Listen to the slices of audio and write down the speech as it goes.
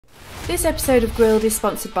This episode of Grilled is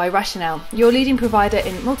sponsored by Rationale, your leading provider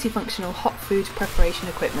in multifunctional hot food preparation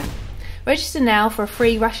equipment. Register now for a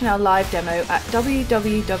free Rationale live demo at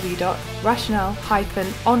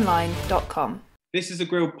www.rationale-online.com. This is a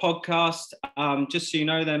Grilled podcast. Just so you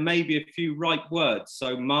know, there may be a few right words.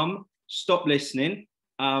 So, Mum, stop listening.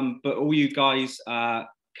 But all you guys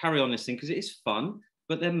carry on listening because it is fun.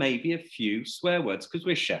 But there may be a few swear words because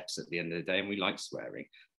we're chefs at the end of the day and we like swearing.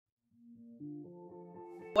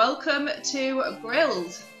 Welcome to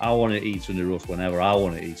Grilled. I want to eat under roast whenever I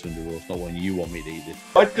want to eat under roast, not when you want me to eat it.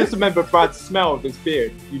 I just remember Brad's smell of his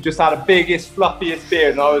beard. You just had a biggest, fluffiest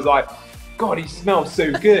beard, and I was like, God, he smells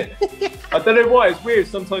so good. I don't know why, it's weird.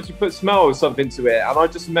 Sometimes you put smell or something to it, and I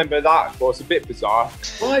just remember that. Well, it's a bit bizarre.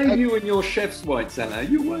 Why are you in your chef's white cellar? Are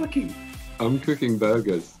you working? I'm cooking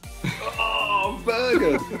burgers. Oh,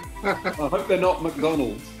 burgers! I hope they're not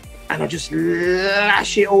McDonald's. And I just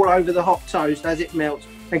lash it all over the hot toast as it melts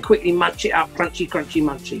and quickly munch it up, crunchy, crunchy,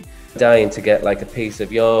 munchy. Dying to get like a piece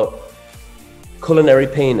of your culinary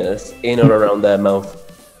penis in or around their mouth.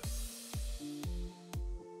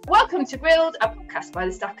 Welcome to Grilled, a podcast by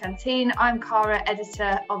the Staff Canteen. I'm Cara,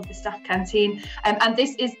 editor of the Staff Canteen, and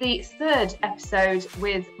this is the third episode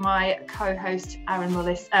with my co-host Aaron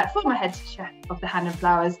Mulliss, former head chef of the Hand and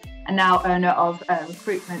Flowers and now owner of a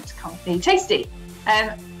recruitment company, Tastie.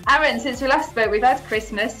 Aaron, since we last spoke, we've had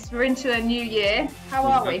Christmas, we're into a new year. How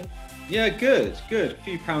are we? Yeah, good. A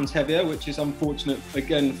few pounds heavier, which is unfortunate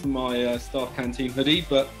again for my Staff Canteen hoodie,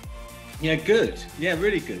 but yeah, good. Yeah,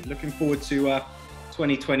 really good. Looking forward to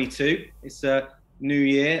 2022. It's a new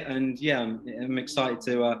year, and yeah, I'm excited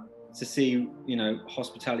to see, you know,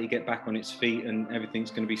 hospitality get back on its feet, and everything's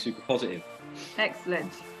going to be super positive.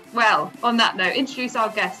 Excellent. Well, on that note, introduce our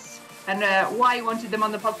guests and why you wanted them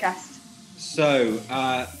on the podcast. So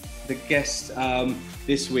the guest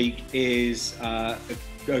this week is a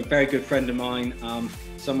very good friend of mine,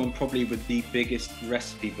 someone probably with the biggest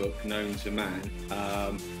recipe book known to man,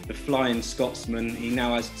 the Flying Scotsman. He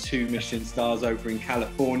now has 2 Michelin stars over in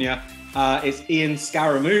California. It's Ian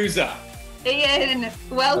Scaramuzza. Ian,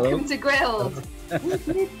 welcome to Grilled.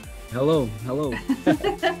 Hello. Don't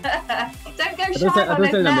go I shy don't on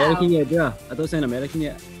it sound now. American yet, do I? I don't sound American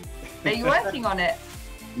yet. Are you working on it?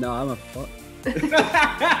 No, I'm a fuck.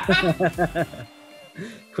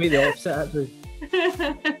 Quite the opposite, actually.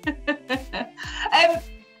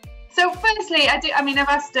 So firstly, I've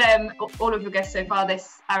asked all of your guests so far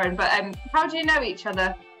this, Aaron, but how do you know each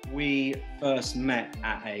other? We first met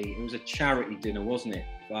at it was a charity dinner, wasn't it?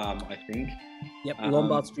 I think. Yep,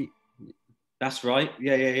 Lombard Street. That's right.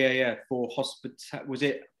 Yeah. For was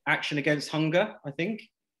it Action Against Hunger, I think?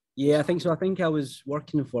 Yeah, I think so. I think I was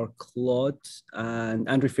working for Claude, and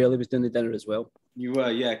Andrew Fairlie was doing the dinner as well. You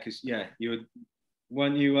were, yeah, because you were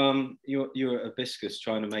at Hibiscus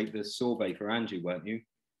trying to make the sorbet for Andrew, weren't you?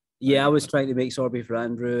 Yeah, I was trying to make sorbet for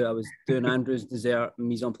Andrew. I was doing Andrew's dessert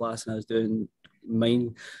mise en place, and I was doing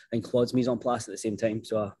mine and Claude's mise en place at the same time.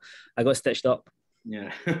 So I got stitched up.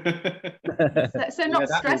 Yeah. so not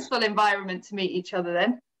stressful environment to meet each other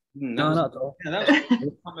then? No, not at all. Yeah, I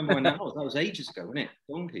can't remember when that was. That was ages ago, wasn't it?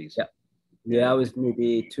 Donkeys. Yeah, I was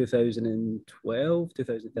maybe 2012,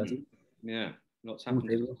 2013. Yeah, lots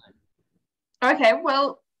happened. Okay,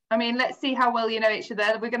 well, let's see how well you know each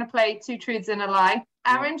other. We're going to play 2 truths and a lie.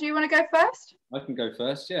 Aaron, do you want to go first? I can go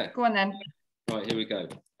first, yeah. Go on then. Right, here we go.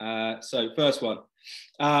 So first one.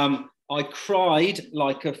 I cried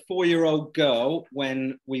like a 4-year-old girl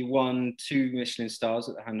when we won 2 Michelin stars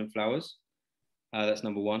at the Hand and Flowers. That's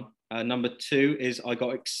number 1. Number 2 is I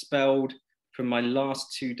got expelled from my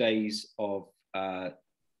last 2 days of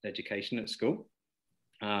education at school.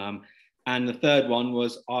 And the third one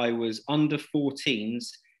was I was under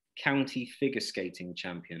 14s county figure skating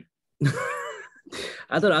champion.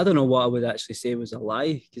 I don't know what I would actually say was a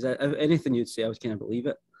lie, because anything you'd say, I would kind of believe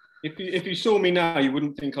it. If you saw me now, you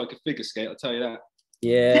wouldn't think I could figure skate. I'll tell you that.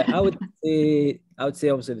 Yeah, I would say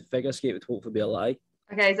obviously the figure skate would hopefully be a lie.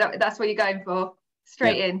 Okay, so that's what you're going for.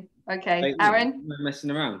 Straight in. Okay, hey, Aaron? No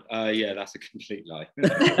messing around. Yeah, that's a complete lie.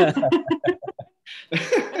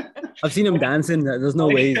 I've seen him dancing. There's no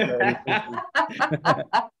way.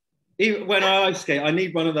 Even when I ice skate, I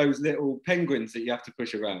need one of those little penguins that you have to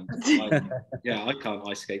push around. I can't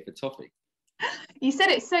ice skate for toffee. You said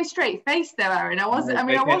it so straight faced though, Aaron. I wasn't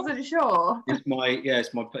sure. It's my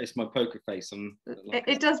poker face.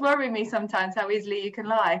 It does worry me sometimes how easily you can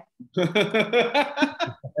lie.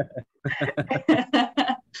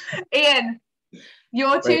 Ian,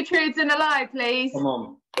 your 2 truths and a lie, please. Come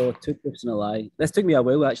on. Oh, 2 truths and a lie. This took me a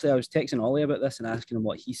while, actually. I was texting Ollie about this and asking him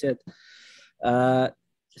what he said.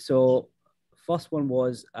 So first one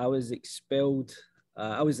was I was expelled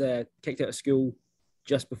I was kicked out of school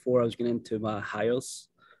just before I was going into my hires.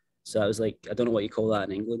 So I was like, I don't know what you call that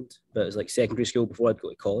in England, but it was like secondary school before I'd go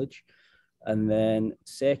to college. And then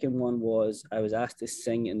second one was I was asked to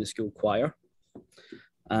sing in the school choir.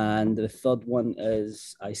 And the third one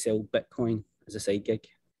is I sell Bitcoin as a side gig.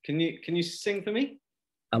 Can you sing for me?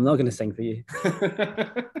 I'm not going to sing for you.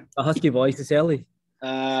 A husky voice is Fairlie.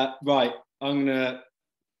 Right, I'm gonna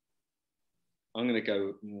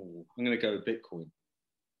go with Bitcoin.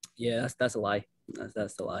 Yeah, that's a lie.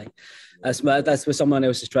 That's the lie. That's what someone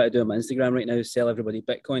else is trying to do on my Instagram right now: sell everybody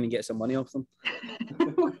Bitcoin and get some money off them.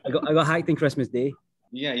 I got hacked on Christmas Day.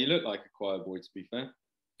 Yeah, you look like a choir boy, to be fair.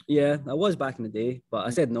 Yeah, I was back in the day, but I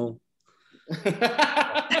said no.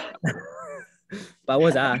 But I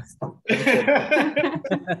was asked.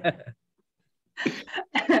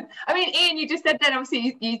 I mean, Ian, you just said then,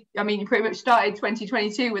 obviously, you pretty much started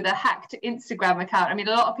 2022 with a hacked Instagram account. I mean,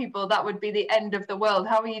 a lot of people, that would be the end of the world.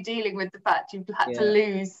 How are you dealing with the fact you've had to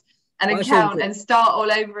lose an account and start all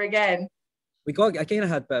over again? I kind of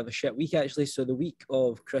had a bit of a shit week, actually. So the week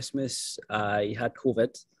of Christmas, I had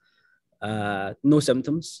COVID, no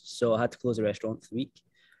symptoms. So I had to close the restaurant for the week.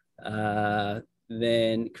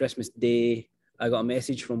 Then Christmas Day, I got a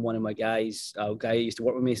message from one of my guys, a guy who used to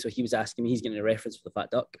work with me. So he was asking me, he's getting a reference for the Fat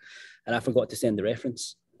Duck. And I forgot to send the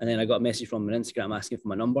reference. And then I got a message from him on Instagram asking for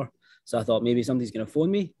my number. So I thought maybe somebody's going to phone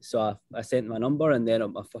me. So I sent my number, and then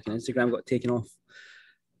my fucking Instagram got taken off.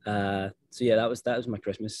 So yeah, that was my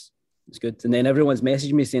Christmas. It's good. And then everyone's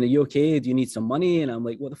messaging me saying, are you okay? Do you need some money? And I'm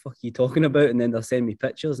like, what the fuck are you talking about? And then they'll send me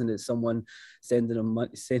pictures, and it's someone sending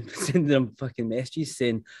them fucking messages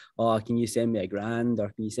saying, oh, can you send me $1,000? Or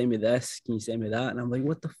can you send me this? Can you send me that? And I'm like,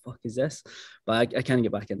 what the fuck is this? But I can't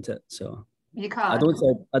get back into it. So you can't.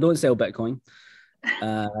 I don't sell Bitcoin.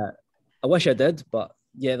 I wish I did, but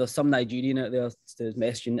yeah, there's some Nigerian out there that's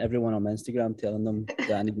messaging everyone on Instagram telling them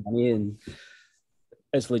that I need money, and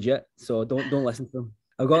it's legit. So don't listen to them.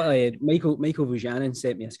 I've got Michael Vujanin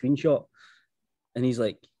sent me a screenshot, and he's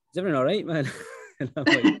like, "Is everything all right, man?" And I'm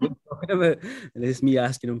like, "What are you talking about?" And it's me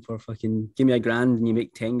asking him for fucking give me $1,000 and you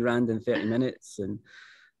make 10 grand in 30 minutes. And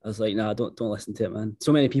I was like, "Nah, don't listen to it, man."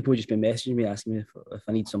 So many people have just been messaging me asking me if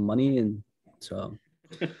I need some money, and so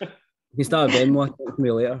you can start a Venmo account for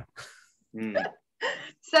me later.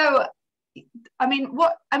 So, I mean,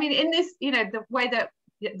 in this, the way that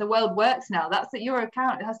the world works now, that's that your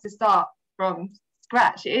account has to start from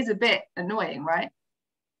scratch. It is a bit annoying, right?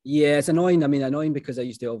 Yeah, it's annoying. I mean, annoying because I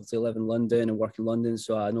used to obviously live in London and work in London,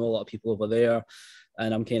 so I know a lot of people over there,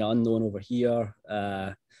 and I'm kind of unknown over here.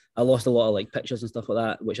 I lost a lot of like pictures and stuff like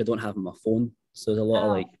that, which I don't have on my phone. So there's a lot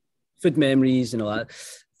of like food memories and all that.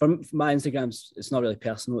 From my Instagram, it's not really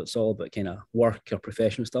personal. It's all about kind of work or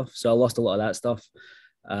professional stuff. So I lost a lot of that stuff,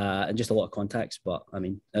 and just a lot of contacts. But I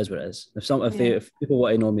mean, that's what it is. If people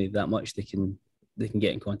want to know me that much, they can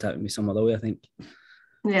get in contact with me some other way, I think.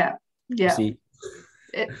 Yeah. See.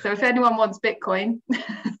 So if anyone wants Bitcoin,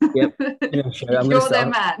 yep. Yeah, sure. you're their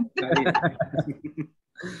man.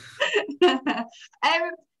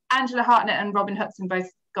 Angela Hartnett and Robin Hudson both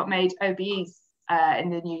got made OBEs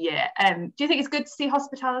in the new year. Do you think it's good to see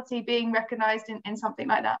hospitality being recognised in something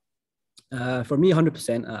like that? For me,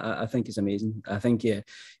 100%. I think it's amazing. I think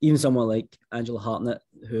even someone like Angela Hartnett,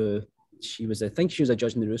 who she was a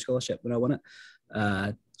judge in the Roux Scholarship when I won it.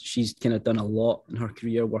 She's kind of done a lot in her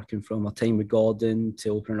career, working from her time with Gordon to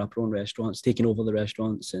opening up her own restaurants, taking over the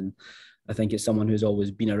restaurants. And I think it's someone who's always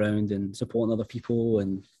been around and supporting other people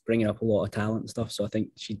and bringing up a lot of talent and stuff. So I think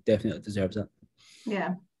she definitely deserves it.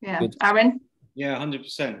 Yeah. Good. Aaron? Yeah,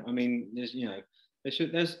 100%. I mean, there's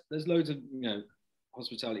loads of,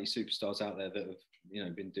 hospitality superstars out there that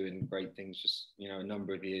have, been doing great things just, a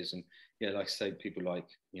number of years. And yeah, like I say, people like,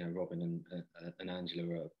 Robin and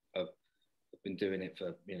Angela have been doing it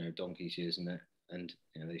for, donkey's years, and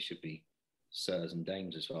they should be sirs and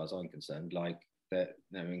dames as far as I'm concerned. Like they're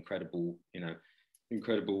incredible,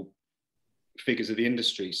 incredible figures of the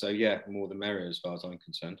industry. So yeah, more the merrier as far as I'm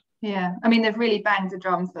concerned. Yeah, I mean, they've really banged the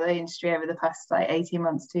drums for the industry over the past 18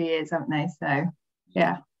 months, 2 years, haven't they? So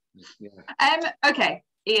yeah. Okay,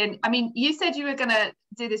 Ian, I mean, you said you were going to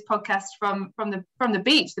do this podcast from the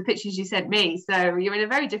beach, the pictures you sent me. So you're in a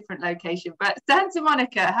very different location. But Santa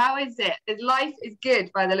Monica, how is it? Life is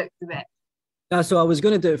good by the looks of it. So I was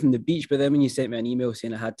going to do it from the beach, but then when you sent me an email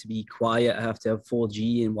saying I had to be quiet, I have to have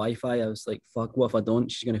 4G and Wi-Fi, I was like, fuck, what if I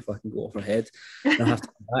don't? She's going to fucking go off her head. And I have to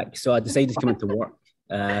come back. So I decided to come into work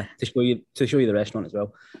to show you the restaurant as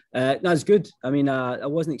well. No, it's good. I mean, I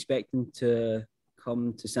wasn't expecting to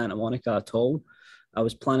come to Santa Monica at all. I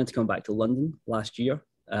was planning to come back to London last year.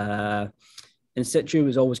 In situ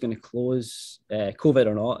was always going to close, COVID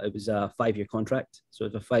or not. It was a 5-year contract, so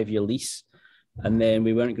it was a 5-year lease, and then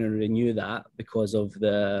we weren't going to renew that because of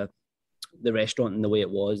the restaurant and the way it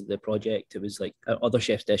was, the project. It was like other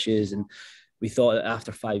chefs' dishes, and we thought that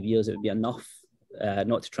after 5 years it would be enough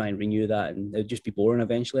not to try and renew that, and it would just be boring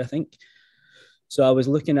eventually, I think. So I was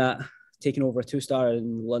looking at taking over a 2-star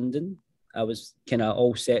in London. I was kind of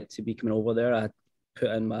all set to be coming over there. I had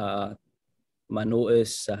put in my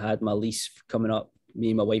notice. I had my lease coming up. Me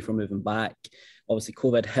and my wife were moving back. Obviously,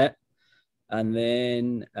 COVID hit, and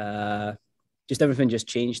then just everything just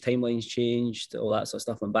changed. Timelines changed. All that sort of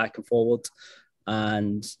stuff went back and forward.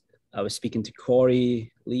 And I was speaking to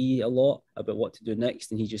Corey Lee a lot about what to do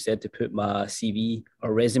next, and he just said to put my CV,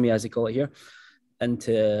 or resume as they call it here,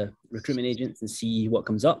 into recruitment agents and see what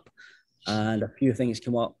comes up. And a few things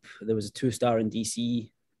come up. There was a 2-star in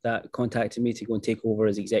DC that contacted me to go and take over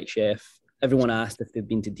as exec chef. Everyone asked if they'd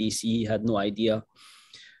been to DC, had no idea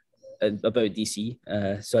about DC,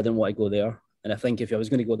 so I didn't want to go there. And I think if I was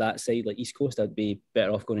going to go that side, like East Coast, I'd be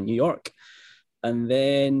better off going to New York. And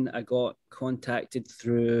then I got contacted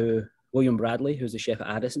through William Bradley, who's the chef at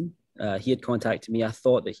Addison. He had contacted me. I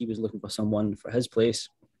thought that he was looking for someone for his place.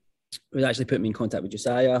 He actually put me in contact with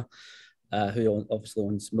Josiah, who obviously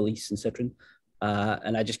owns Mélisse and Citron.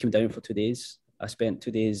 And I just came down for 2 days. I spent 2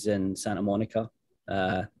 days in Santa Monica.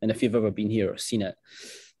 And if you've ever been here or seen it,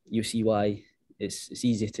 you see why it's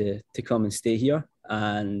easy to come and stay here.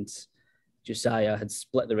 And Josiah had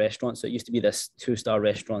split the restaurant. So it used to be this 2-star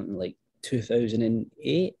restaurant in like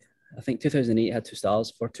 2008. I think 2008 had 2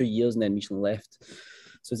 stars for 2 years, and then Michelin left.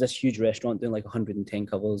 So it's this huge restaurant doing like 110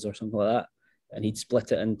 covers or something like that. And he'd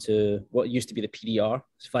split it into what used to be the PDR.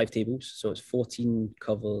 It's 5 tables. So it's 14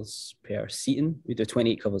 covers per seating. We do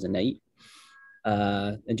 28 covers a night.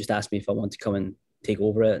 And just asked me if I want to come and take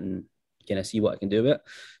over it and kind of see what I can do with it.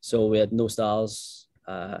 So we had no stars,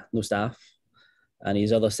 no staff. And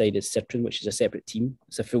his other side is Citron, which is a separate team.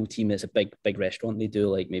 It's a full team. It's a big restaurant. They do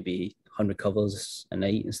like maybe 100 covers a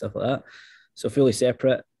night and stuff like that. So fully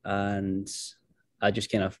separate. And I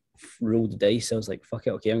just kind of rolled the dice. I was like, fuck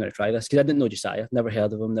it, okay, I'm going to try this. Because I didn't know Josiah. Never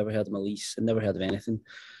heard of him, never heard of Mélisse, and never heard of anything.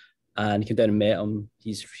 And came down and met him.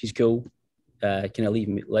 He's cool. Kind of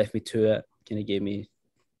left me to it. Kind of gave me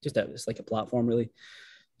it's like a platform, really.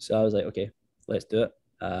 So I was like, okay, let's do it.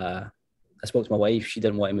 I spoke to my wife. She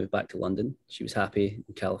didn't want to move back to London. She was happy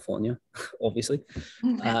in California, obviously.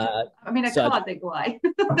 I mean, I can't think why.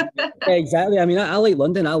 Yeah, exactly. I mean, I like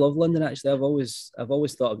London. I love London, actually. I've always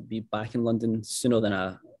thought I'd be back in London sooner than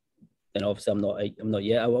obviously I'm not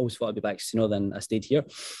yet. I always thought I'd be back sooner than I stayed here.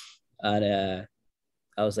 And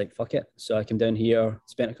I was like, fuck it. So I came down here,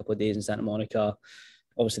 spent a couple of days in Santa Monica.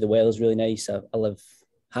 Obviously, the weather's really nice. I live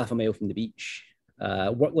half a mile from the beach.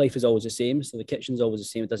 Work life is always the same. So the kitchen's always the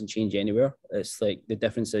same. It doesn't change anywhere. It's like the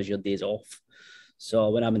difference is your days off. So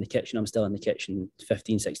when I'm in the kitchen, I'm still in the kitchen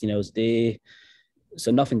 15, 16 hours a day.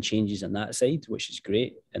 So nothing changes on that side, which is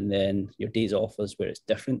great. And then your days off is where it's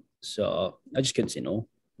different. So I just couldn't say no.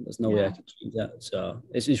 There's no way I could change that. So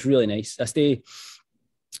it's really nice. I stay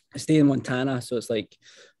in Montana. So it's like,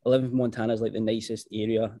 I live in Montana is like the nicest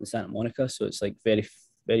area in Santa Monica. So it's like very,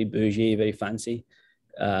 very bougie, very fancy.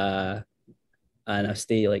 And I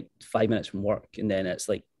stay like 5 minutes from work, and then it's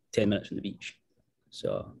like 10 minutes from the beach.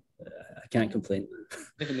 So I can't complain.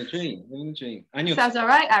 Living the dream. And sounds all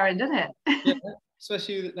right, Aaron, doesn't it? Yeah,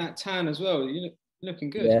 especially that tan as well. You're looking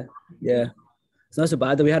good. Yeah. It's not so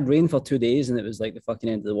bad. We had rain for 2 days, and it was like the fucking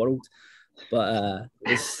end of the world. But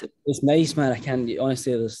it's nice, man. I can't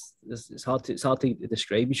honestly. It's hard to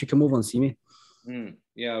describe. You should come over and see me.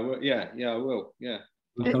 Yeah, I will. I will. Yeah.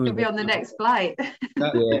 It'll be on the next flight.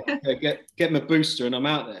 Get my booster and I'm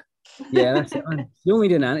out there. Yeah, that's it, man. You only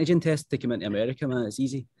do an antigen test to come into America, man. It's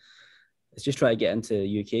easy. It's just try to get into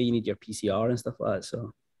UK. You need your PCR and stuff like that.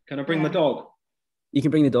 So can I bring my dog? You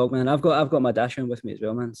can bring the dog, man. I've got my Dachshund with me as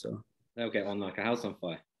well, man. So they'll get on like a house on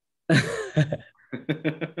fire.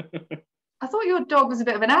 I thought your dog was a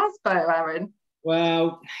bit of an aspo, Aaron.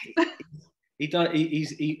 Well, he does.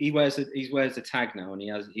 He wears a tag now, and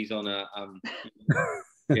he's on a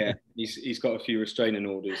he's got a few restraining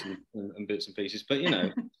orders and bits and pieces. But it's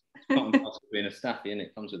part and parcel of being a staffy, and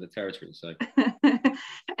it comes with the territory. So,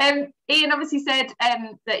 Ian obviously said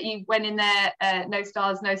that you went in there, no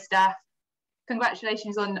stars, no staff.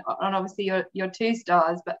 Congratulations on obviously your 2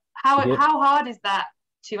 stars. But how hard is that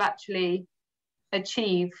to actually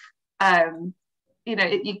achieve? You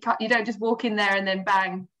don't just walk in there and then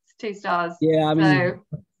bang, 2 stars. Yeah, I mean,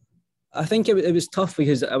 I think it was tough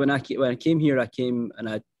because when I came here, and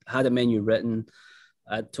I had a menu written.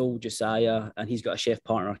 I told Josiah, and he's got a chef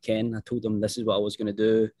partner, Ken. I told him this is what I was going to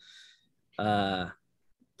do.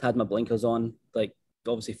 Had my blinkers on, like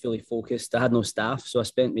obviously fully focused. I had no staff, so I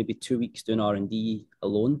spent maybe 2 weeks doing R&D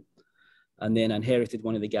alone, and then I inherited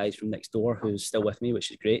one of the guys from next door who's still with me, which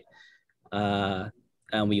is great.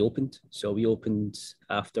 And we opened. So we opened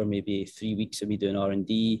after maybe 3 weeks of me doing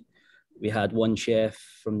R&D. We had one chef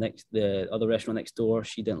from the other restaurant next door.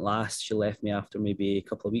 She didn't last. She left me after maybe a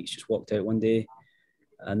couple of weeks, just walked out one day.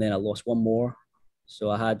 And then I lost one more. So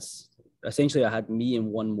I had me and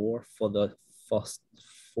one more for the first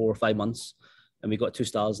 4 or 5 months. And we got 2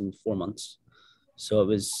 stars in 4 months. So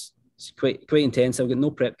it's quite intense. I've got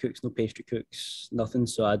no prep cooks, no pastry cooks, nothing.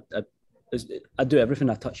 So I do everything.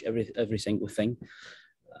 I touch every single thing.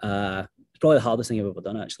 It's probably the hardest thing I've ever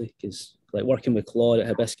done, actually, because like working with Claude at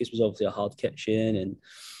Hibiscus was obviously a hard kitchen, and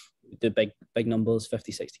we do big numbers,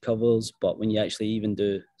 50, 60 covers. But when you actually even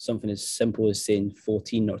do something as simple as saying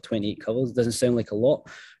 14 or 28 covers, it doesn't sound like a lot.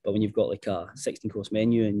 But when you've got like a 16-course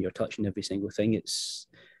menu and you're touching every single thing, it's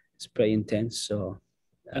pretty intense. So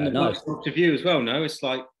and the nice to view as well. No, it's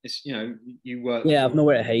like you work. Yeah, I've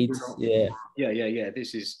nowhere to hide. Yeah.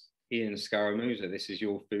 This is Ian Scaramuzza. This is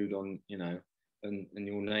your food on, and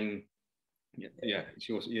your name. Yeah, it's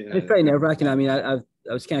yours. It's pretty nerve-wracking. I mean, I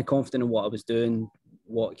was kind of confident in what I was doing,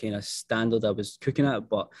 what kind of standard I was cooking at,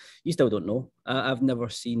 but you still don't know. I've never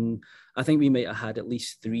seen. I think we might have had at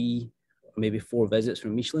least 3 or maybe 4 visits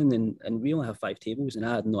from Michelin, and we only have 5 tables, and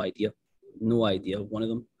I had no idea of one of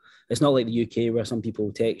them. It's not like the UK where some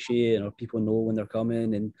people text you or people know when they're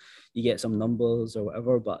coming and you get some numbers or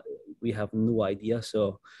whatever, but we have no idea.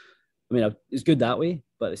 So, I mean, it's good that way,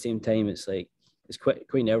 but at the same time, it's like, it's quite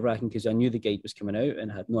nerve-wracking because I knew the guide was coming out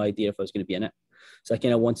and I had no idea if I was going to be in it. So I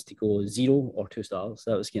kind of wanted to go 0 or 2 stars.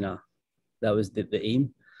 That was the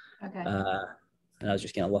aim. Okay. And I was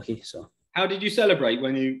just kind of lucky. So how did you celebrate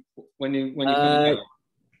when you found out?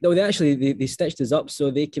 No, they stitched us up. So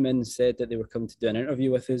they came in and said that they were coming to do an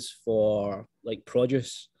interview with us for like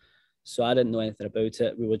produce. So I didn't know anything about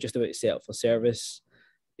it. We were just about to set up for service.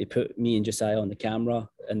 They put me and Josiah on the camera,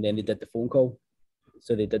 and then they did the phone call.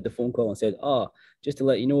 So they did the phone call and said, just to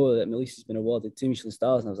let you know that Mélisse has been awarded 2 Michelin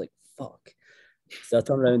stars. And I was like, fuck. So I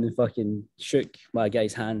turned around and fucking shook my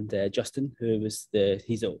guy's hand, Justin, he's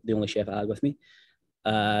the only chef I had with me.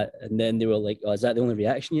 And then they were like, is that the only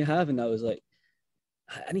reaction you have? And I was like,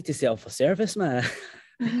 I need to set up for service, man.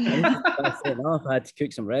 I had to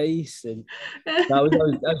cook some rice, and I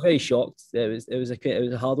was very shocked. It was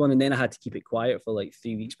a hard one, and then I had to keep it quiet for like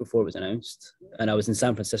 3 weeks before it was announced. And I was in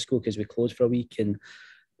San Francisco because we closed for a week, and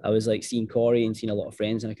I was like seeing Corey and seeing a lot of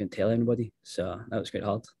friends, and I couldn't tell anybody. So that was quite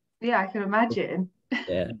hard. Yeah, I can imagine.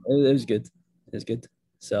 Yeah, it was good. It was good.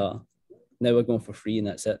 So now we're going for free, and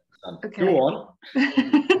that's it. Okay. Go on.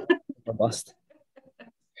 A bust.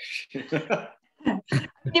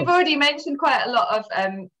 You've already mentioned quite a lot of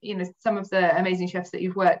some of the amazing chefs that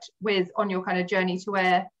you've worked with on your kind of journey to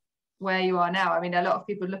where you are now. I mean, a lot of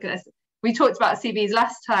people look at us. We talked about CVs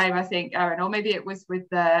last time, I think, Aaron, or maybe it was with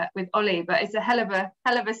Ollie, but it's a hell of a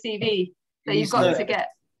CV that you've got to get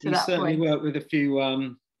to that point. He certainly worked with a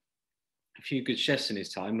few good chefs in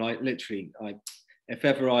his time. Like literally, if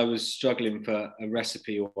ever I was struggling for a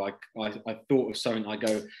recipe, or I thought of something,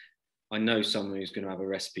 I know someone who's going to have a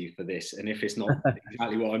recipe for this, and if it's not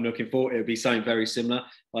exactly what I'm looking for, it'll be something very similar.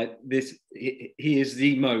 Like this, he is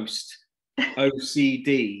the most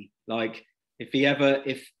OCD. Like if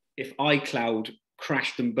iCloud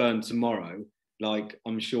crashed and burned tomorrow, like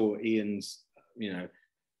I'm sure Ian's,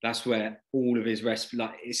 that's where all of his recipes.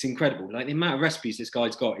 Like it's incredible. Like the amount of recipes this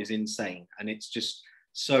guy's got is insane, and it's just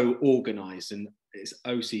so organised, and it's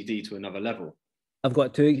OCD to another level. I've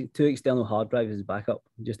got two external hard drives as backup,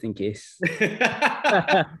 just in case.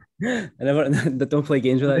 I don't play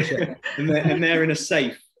games with that shit. and they're in a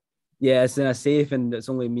safe. Yeah, it's in a safe, and it's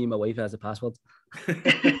only me and my wife has the password. But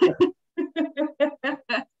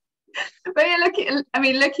you're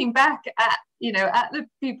looking back at the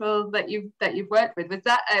people that you've worked with, was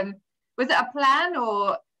that a plan,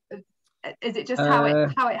 or is it just how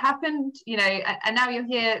it happened? And now you're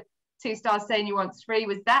here. 2 stars saying you want 3.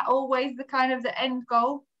 Was that always the kind of the end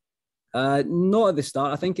goal? Not at the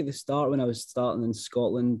start. I think at the start when I was starting in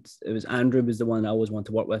Scotland, it was Andrew was the one I always wanted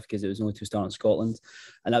to work with because it was only 2 stars in Scotland.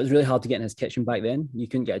 And that was really hard to get in his kitchen back then. You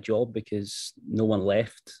couldn't get a job because no one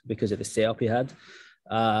left because of the setup he had.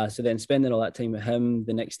 So then spending all that time with him,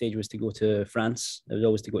 the next stage was to go to France. It was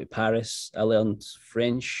always to go to Paris. I learned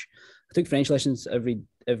French. I took French lessons every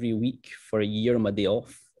week for a year on my day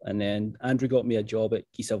off. And then Andrew got me a job at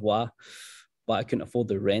Guy Savoy, but I couldn't afford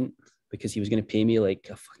the rent because he was going to pay me like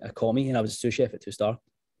a commie, and I was a sous chef at 2 star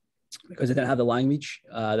because I didn't have the language.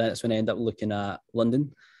 That's when I ended up looking at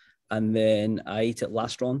London, and then I ate at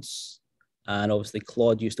restaurants And obviously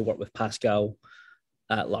Claude used to work with Pascal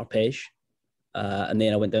at L'Arpège. And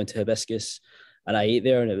then I went down to Hibiscus and I ate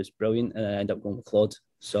there and it was brilliant. And I ended up going with Claude.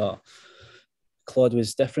 So Claude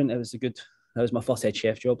was different. That was my first head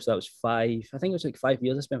chef job. So that was 5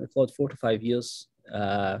 years I spent with Claude, 4 to 5 years.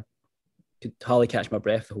 Could hardly catch my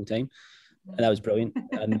breath the whole time. And that was brilliant.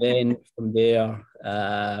 And then from there,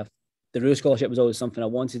 the Roux Scholarship was always something I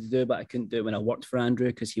wanted to do, but I couldn't do it when I worked for Andrew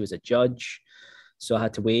because he was a judge. So I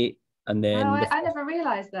had to wait. And then I never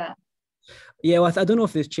realised that. Yeah, well, I don't know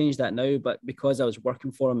if they've changed that now, but because I was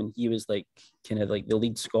working for him and he was like kind of like the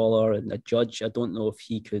lead scholar and a judge, I don't know if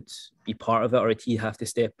he could be part of it or if he'd have to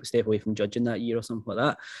step away from judging that year or something like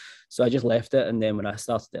that. So I just left it. And then when I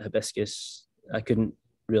started at Hibiscus, I couldn't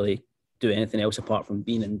really do anything else apart from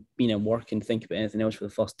being in work and think about anything else for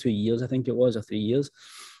the first 2 years, I think it was, or 3 years.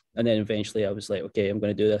 And then eventually I was like, okay, I'm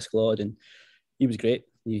going to do this, Claude. And he was great.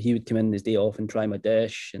 He would come in his day off and try my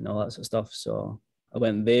dish and all that sort of stuff. So I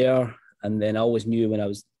went there, and then I always knew when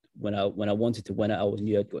I wanted to win it, I always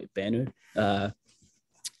knew I'd go to Bennu. And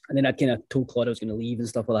then I kind of told Claude I was going to leave and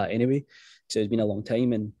stuff like that anyway, because it's been a long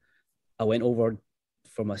time. And I went over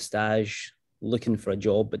for my stage looking for a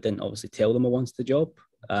job, but didn't obviously tell them I wanted the job.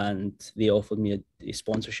 And they offered me a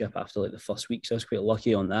sponsorship after like the first week. So I was quite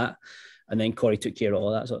lucky on that. And then Corey took care of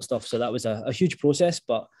all that sort of stuff. So that was a huge process,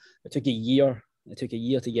 but it took a year. It took a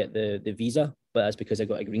year to get the visa, but that's because I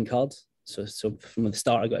got a green card. So from the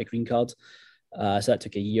start, I got a green card. So that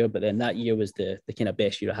took a year, but then that year was the kind of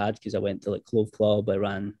best year I had because I went to like Clove Club. I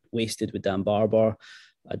ran Wasted with Dan Barber.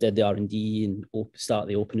 I did the R&D and started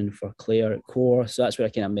the opening for Claire at Core. So that's where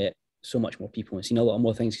I kind of met so much more people and seen a lot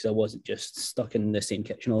more things because I wasn't just stuck in the same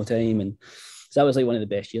kitchen all the time. And so that was like one of the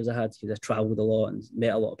best years I had because I traveled a lot and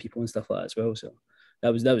met a lot of people and stuff like that as well. So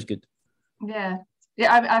that was good. Yeah.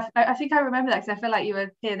 Yeah, I think I remember that because I feel like you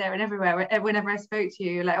were here, there, and everywhere. Whenever I spoke to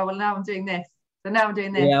you, like, oh well, now I'm doing this. So now I'm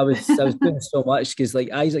doing this. Yeah, I was doing so much because like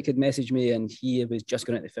Isaac had messaged me and he was just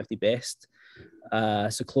going at the 50 best.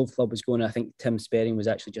 So Clove Club was going. I think Tim Sperring was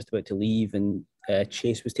actually just about to leave, and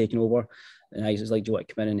Chase was taking over. And Isaac was like, "Do you want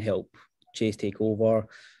to come in and help Chase take over?"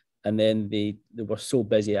 And then they were so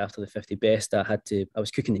busy after the 50 best, I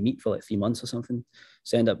was cooking the meat for like 3 months or something.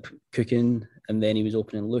 So I ended up cooking, and then he was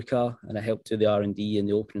opening Luca, and I helped do the R&D and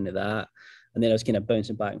the opening of that. And then I was kind of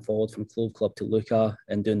bouncing back and forward from Clove Club to Luca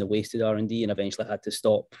and doing the Wasted R&D, and eventually I had to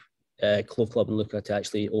stop Clove Club and Luca to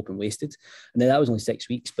actually open Wasted. And then that was only 6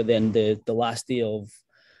 weeks, but then the last day of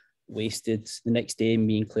Wasted, the next day,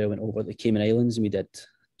 me and Claire went over to the Cayman Islands and we did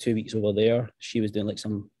 2 weeks over there. She was doing like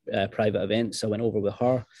some private events, so I went over with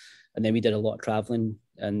her. And then we did a lot of traveling,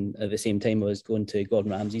 and at the same time I was going to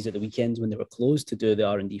Gordon Ramsay's at the weekends when they were closed to do the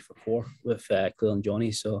R&D for Core with Claire and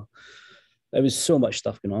Johnny. So there was so much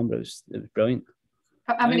stuff going on, but it was brilliant.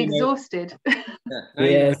 I'm exhausted.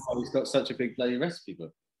 Yeah, he's got such a big bloody recipe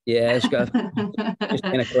book. Yeah, just kind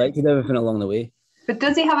of collected everything along the way. But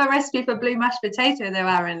does he have a recipe for blue mashed potato though,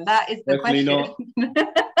 Aaron? That is the Definitely question.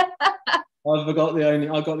 Not. I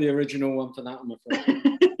got the original one for that, I'm afraid.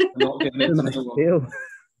 I'm not giving it to anyone.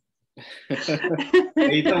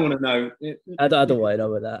 You don't want to know. I don't want to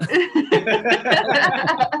know about that.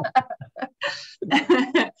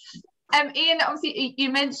 Ian, obviously you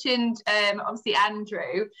mentioned obviously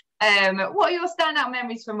Andrew. What are your standout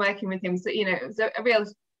memories from working with him? So it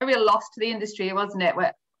was a real loss to the industry, wasn't it?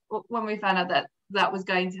 When we found out that was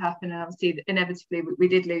going to happen, and obviously inevitably we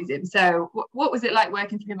did lose him. So what was it like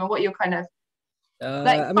working for him, and what your kind of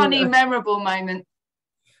funny, memorable moments?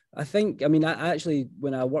 I actually,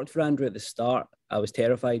 when I worked for Andrew at the start, I was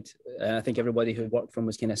terrified. And I think everybody who worked for him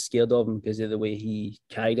was kind of scared of him because of the way he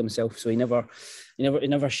carried himself. So he never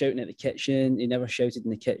shouting at the kitchen. He never shouted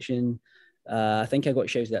in the kitchen. I think I got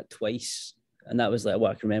shouted at twice. And that was like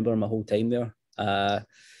what I can remember my whole time there.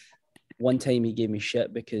 One time he gave me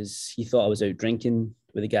shit because he thought I was out drinking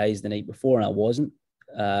with the guys the night before and I wasn't.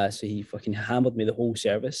 So he fucking hammered me the whole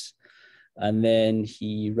service. And then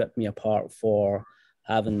he ripped me apart for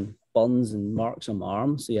having burns and marks on my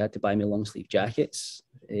arms, so he had to buy me long sleeve jackets.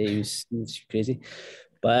 He was crazy,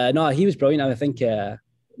 but no, he was brilliant. I think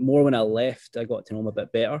more when I left, I got to know him a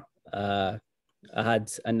bit better. I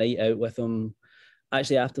had a night out with him.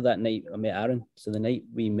 Actually, after that night, I met Aaron. So the night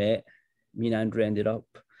we met, me and Andrew ended up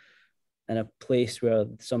in a place where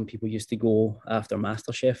some people used to go after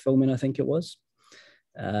MasterChef filming, I think it was.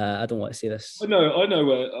 I don't want to say this. I know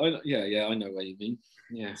where. I know where you mean.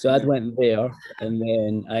 Yeah. So I went there, and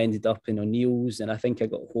then I ended up in O'Neill's, and I think I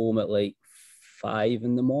got home at like 5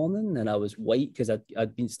 in the morning, and I was white because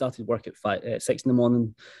I'd been started work at 6 in the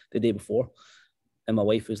morning the day before, and my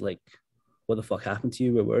wife was like, "What the fuck happened to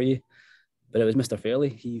you? Where were you?" But it was Mr.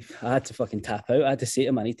 Fairlie. I had to fucking tap out. I had to say to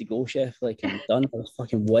him, I need to go, chef. Like, I'm done. I was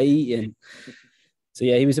fucking white. And so,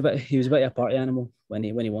 yeah, he was a bit of a party animal when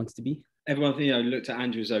he wanted to be. Everyone, looked at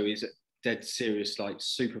Andrew as though he's dead serious, like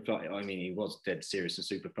super. I mean, he was dead serious and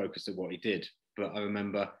super focused on what he did. But I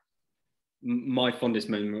remember my fondest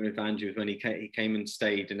moment with Andrew was when he came and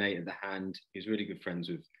stayed and ate at the Hand. He was really good friends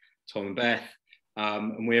with Tom and Beth.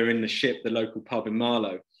 And we were in the Ship, the local pub in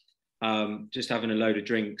Marlow, just having a load of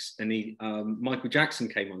drinks, and Michael Jackson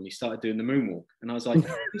came on. He started doing the moonwalk, and I was like,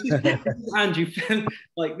 "This is Andrew,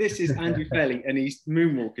 this is Andrew Fairlie, and he's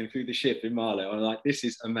moonwalking through the Ship in Marlow." I'm like, "This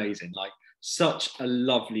is amazing! Like, such a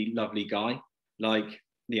lovely, lovely guy. Like,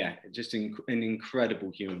 yeah, just an incredible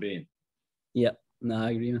human being." Yeah, no,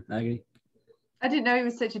 I agree. I didn't know he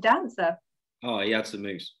was such a dancer. Oh, he had some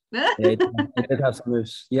moves. Yeah, he did have some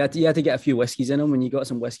moves. You had to get a few whiskies in him. When you got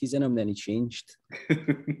some whiskies in him, then he changed.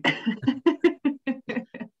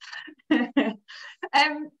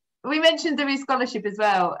 We mentioned the Roux Scholarship as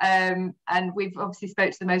well, and we've obviously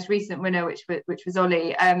spoke to the most recent winner, which was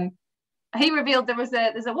Ollie. He revealed there's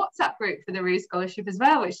a WhatsApp group for the Roux Scholarship as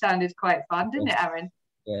well, which sounded quite fun, didn't it, Aaron?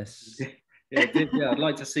 Yes. Yeah, it did, yeah, I'd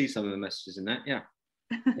like to see some of the messages in that. Yeah.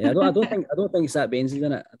 Yeah, I don't think Sat Baines is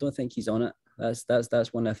in it. I don't think he's on it.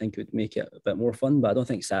 That's one I think would make it a bit more fun, but I don't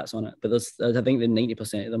think Sat's on it. But I think the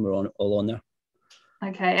 90% of them are all on there.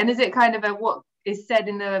 Okay, and is it kind of what is said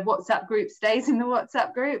in the WhatsApp group stays in the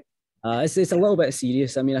WhatsApp group? It's a little bit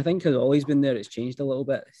serious. I mean, I think because Ollie's been there, it's changed a little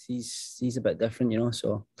bit. He's a bit different,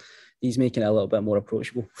 so he's making it a little bit more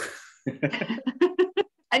approachable.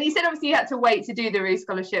 And you said obviously you had to wait to do the Roux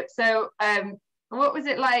Scholarship. So what was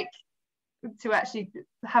it like to actually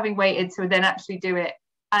having waited to then actually do it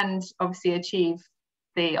and obviously achieve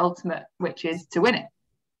the ultimate, which is to win it?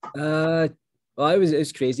 Well, it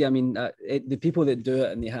was crazy. I mean, the people that do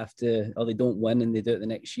it and they have to, or they don't win and they do it the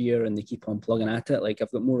next year and they keep on plugging at it, like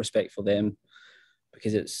I've got more respect for them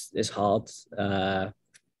because it's hard. I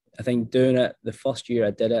think doing it the first year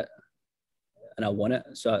I did it and I won it.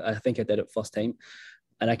 So I think I did it first time.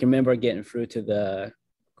 And I can remember getting through to the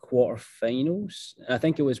quarterfinals. I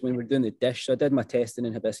think it was when we were doing the dish. So I did my testing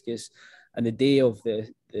in Hibiscus, and the day of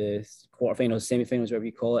the quarterfinals, semi-finals, whatever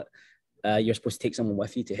you call it, you're supposed to take someone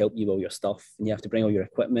with you to help you with all your stuff, and you have to bring all your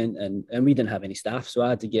equipment. And we didn't have any staff, so I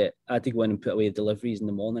had to go in and put away the deliveries in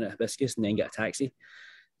the morning at Hibiscus, and then get a taxi.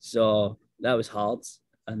 So that was hard.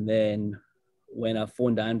 And then when I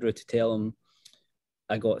phoned Andrew to tell him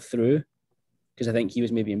I got through, because I think he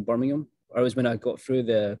was maybe in Birmingham, or it was when I got through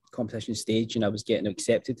the competition stage and I was getting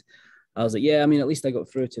accepted. I was like, yeah, I mean, at least I got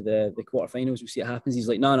through to the quarterfinals. We'll see what happens. He's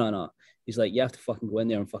like, no. He's like, you have to fucking go in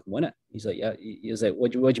there and fucking win it. He's like, yeah. He was like,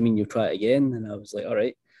 what do you mean you'll try it again? And I was like, all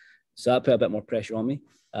right. So that put a bit more pressure on me.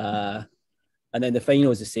 And then the final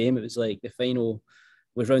was the same. It was like the final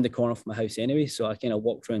was round the corner from my house anyway. So I kind of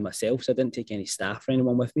walked around myself. So I didn't take any staff or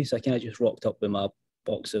anyone with me. So I kind of just rocked up with my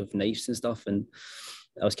box of knives and stuff. And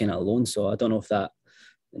I was kind of alone. So I don't know if that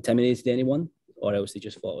intimidated anyone, or else they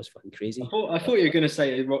just thought I was fucking crazy. I thought you were going to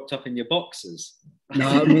say you rocked up in your boxers. No,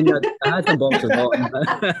 I mean, I had some boxers on.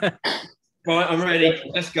 Right, I'm ready.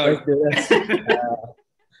 Let's go.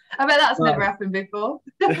 I bet that's never happened before.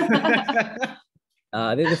 The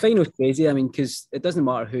final's crazy. I mean, because it doesn't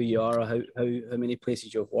matter who you are or how many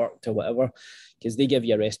places you've worked or whatever, because they give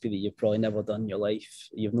you a recipe that you've probably never done in your life.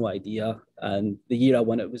 You have no idea. And the year I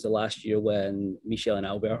won it was the last year when Michel and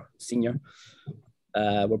Albert, senior,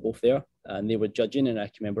 were both there, and they were judging. And I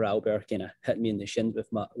can remember Albert kind of hit me in the shin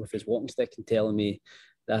with his walking stick and telling me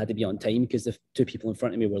that I had to be on time because the two people in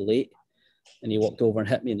front of me were late. And he walked over and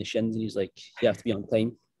hit me in the shins, and he's like, "You have to be on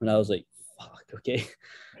time." And I was like, "Fuck, okay."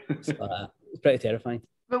 So, it's pretty terrifying.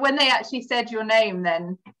 But when they actually said your name,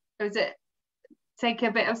 then was it take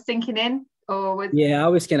a bit of sinking in, or was? Yeah, I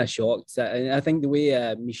was kind of shocked. I think the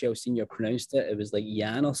way Michel Senior pronounced it, it was like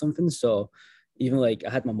Jan or something. So even like I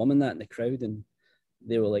had my mum in that in the crowd, and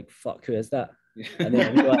they were like, "Fuck, who is that?" And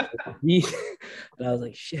then we were like, and I was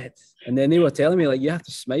like, "Shit!" And then they were telling me like, "You have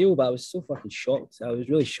to smile," but I was so fucking shocked. I was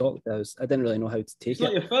really shocked. I didn't really know how to take it. It's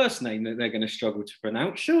not your first name that they're going to struggle to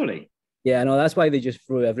pronounce, surely. Yeah, no, that's why they just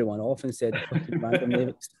threw everyone off and said fucking random name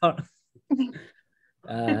at the start.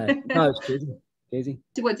 No, it's crazy.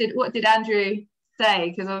 What did Andrew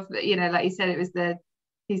say? Because like you said,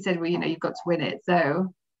 he said, well, you've got to win it.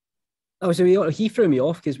 So. Oh, so he threw me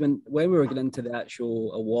off because when we were getting into the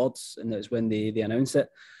actual awards and it's when they announced it,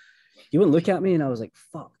 he wouldn't look at me and I was like,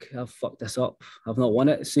 fuck, I've fucked this up. I've not won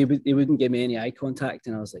it. So he wouldn't give me any eye contact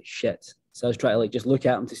and I was like, shit. So I was trying to like just look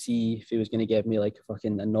at him to see if he was going to give me like a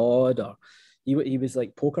nod, or he was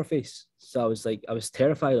like poker face. So I was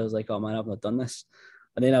terrified. I was like, oh man, I've not done this.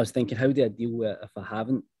 And then I was thinking, how do I deal with it if I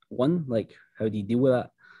haven't one. Like, how do you deal with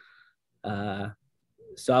that?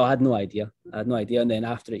 So I had no idea. And then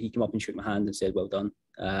after it, he came up and shook my hand and said, well done.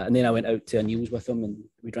 And then I went out to a Neil's with him and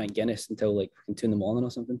we drank Guinness until like 2 in the morning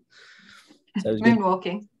or something. So it was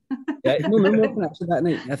moonwalking. Yeah, no, moonwalking actually that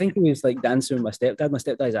night. I think he was like dancing with my stepdad. My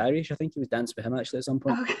stepdad's Irish. I think he was dancing with him actually at some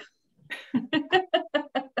point. Okay.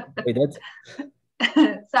 We did.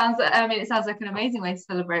 It sounds like an amazing way to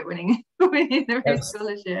celebrate winning the Roux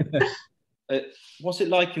Scholarship. What's it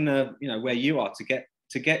like in the, where you are to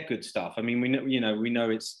get good stuff? I mean, we know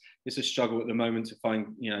it's a struggle at the moment to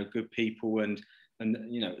find, good people and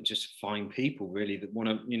just find people really that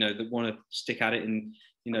want to stick at it and,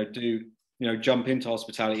 jump into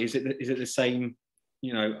hospitality. Is it the same,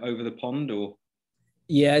 over the pond or?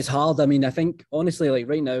 Yeah, it's hard. I mean, I think honestly, like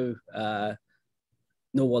right now,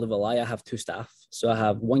 no word of a lie, I have 2 staff. So I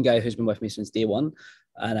have one guy who's been with me since day one,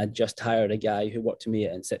 and I just hired a guy who worked with me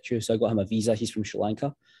at In Situ. So I got him a visa. He's from Sri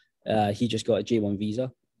Lanka. He just got a J1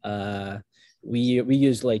 visa. We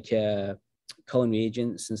use like culinary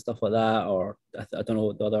agents and stuff like that, or I don't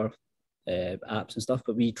know the other apps and stuff,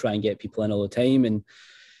 but we try and get people in all the time. And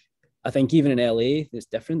I think even in LA, it's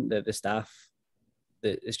different. The staff,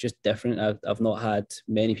 it's just different. I've not had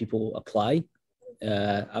many people apply.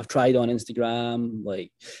 I've tried on Instagram,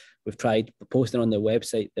 like we've tried posting on the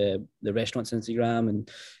website, the restaurant's Instagram,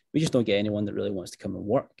 and we just don't get anyone that really wants to come and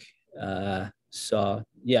work. So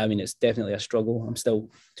yeah, I mean, it's definitely a struggle. I'm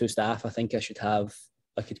still 2 staff. I think I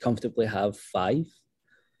could comfortably have 5,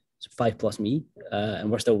 so 5 plus me,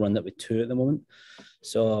 and we're still running it with 2 at the moment.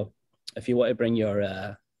 So if you want to bring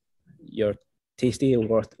your Tastie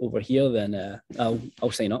over here, then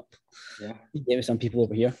I'll sign up. Yeah, give me some people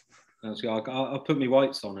over here. I'll put my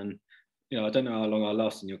whites on, and I don't know how long I'll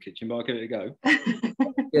last in your kitchen, but I'll give it a go.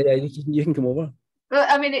 yeah, you can come over. Well,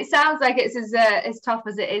 I mean, it sounds like it's as tough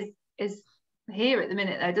as it is here at the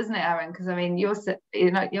minute, though, doesn't it, Aaron? Because I mean, you're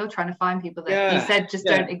trying to find people that you said just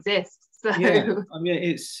don't exist. So yeah, I mean,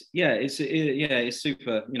 it's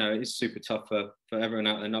super, it's super tough for everyone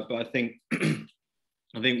out there. But I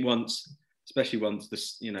think once, especially once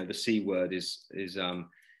the C word is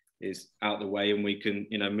out the way, and we can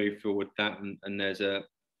move forward that, and there's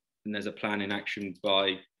a plan in action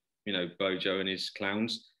by Bojo and his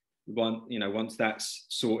clowns. Once that's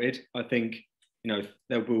sorted, I think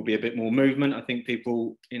there will be a bit more movement. I think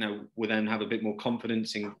people will then have a bit more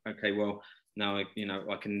confidence in, okay, well, now I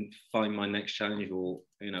can find my next challenge, or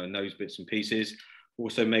in those bits and pieces.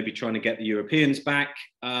 Also maybe trying to get the Europeans back,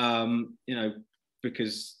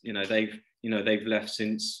 because they've left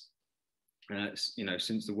since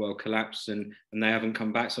since the world collapsed, and they haven't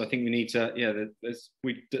come back. So I think we need to,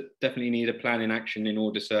 we definitely need a plan in action in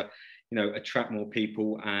order to, attract more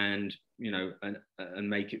people and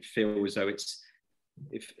make it feel as though it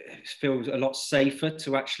feels a lot safer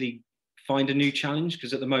to actually find a new challenge.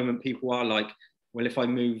 Because at the moment people are like, well, if I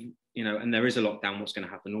move, and there is a lockdown, what's going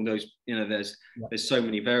to happen? All those, there's so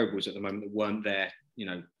many variables at the moment that weren't there,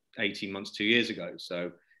 18 months, 2 years ago.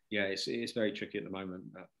 So yeah, it's very tricky at the moment.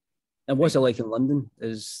 And what's it like in London?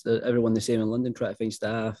 Is everyone the same in London, trying to find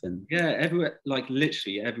staff? And yeah, everywhere, like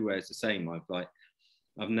literally everywhere is the same.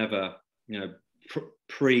 I've never,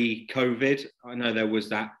 pre-COVID, I know there was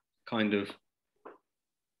that kind of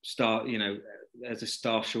start, there's a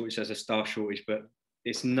staff shortage, but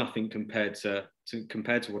it's nothing compared to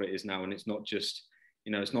what it is now. And it's not just,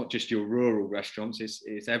 it's not just your rural restaurants,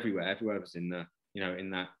 it's everywhere. Everywhere was in the, in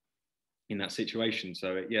that situation.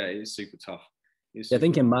 So it's super tough. I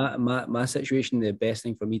think in my situation, the best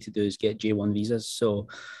thing for me to do is get J1 visas. So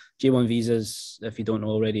J1 visas, if you don't know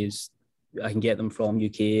already, is I can get them from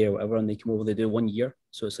UK or whatever, and they come over, they do 1 year.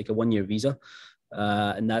 So it's like a 1 year visa.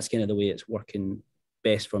 And that's kind of the way it's working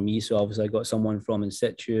best for me. So obviously I got someone from In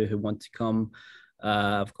Situ who want to come.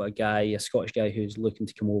 I've got a Scottish guy who's looking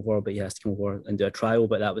to come over, but he has to come over and do a trial,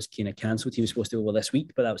 but that was kind of cancelled. He was supposed to go over this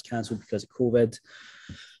week, but that was cancelled because of COVID,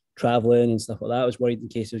 traveling and stuff like that. I was worried in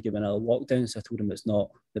case there was given a lockdown, so I told him it's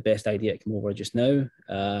not the best idea to come over just now.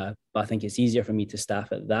 But I think it's easier for me to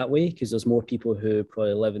staff it that way, because there's more people who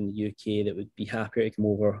probably live in the UK that would be happier to come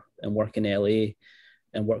over and work in LA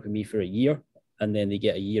and work with me for a year, and then they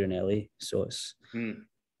get a year in LA. So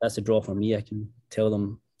that's a draw for me. I can tell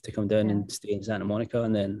them to come down and stay in Santa Monica,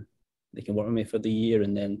 and then they can work with me for the year,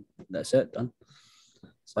 and then that's it, done.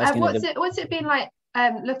 So what's it been like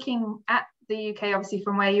looking at the UK, obviously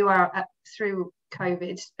from where you are through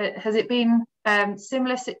COVID? Has it been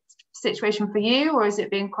similar situation for you, or has it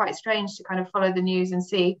been quite strange to kind of follow the news and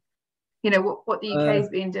see, what the UK has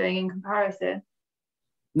been doing in comparison?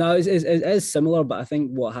 No, it is similar, but I think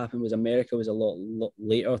what happened was America was a lot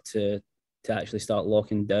later to to actually start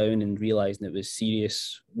locking down and realizing it was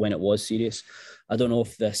serious when it was serious. I don't know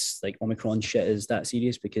if this like Omicron shit is that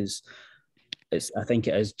serious, because I think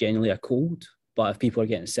it is genuinely a cold, but if people are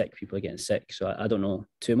getting sick, people are getting sick. So I don't know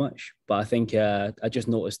too much, but I think I just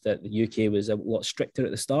noticed that the UK was a lot stricter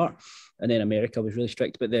at the start, and then America was really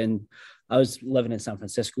strict. But then I was living in San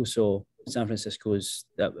Francisco, so San Francisco is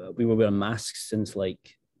that we were wearing masks since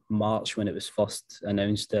like March when it was first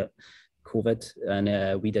announced that COVID,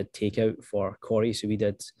 and we did takeout for Corey. So we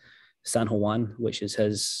did San Juan, which is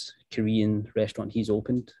his Korean restaurant he's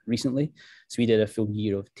opened recently. So we did a full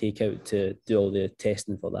year of takeout to do all the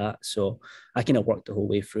testing for that. So I kind of worked the whole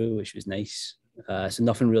way through, which was nice. So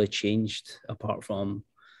nothing really changed apart from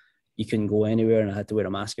you couldn't go anywhere and I had to wear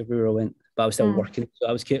a mask everywhere I went. But I was still working. So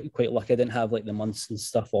I was quite lucky. I didn't have like the months and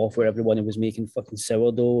stuff off where everyone was making fucking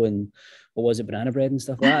sourdough and what was it, banana bread and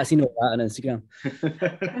stuff like that. I seen all that on Instagram.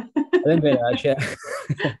 I didn't do that shit.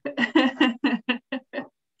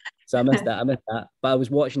 So I missed that. But I was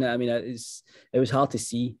watching it. I mean, it was hard to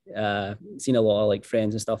see. Seen a lot of like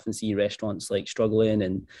friends and stuff, and see restaurants like struggling,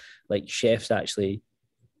 and like chefs actually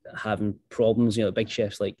having problems. You know, big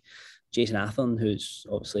chefs like Jason Athern, who's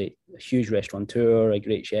obviously a huge restaurateur, a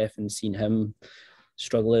great chef, and seeing him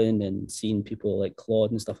struggling, and seeing people like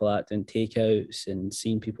Claude and stuff like that doing takeouts, and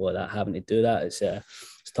seeing people like that having to do that. It's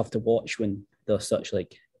tough to watch when they're such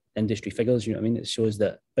like industry figures, you know what I mean? It shows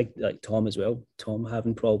that big like Tom as well, Tom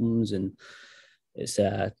having problems, and it's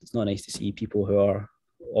not nice to see people who are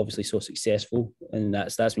obviously so successful, and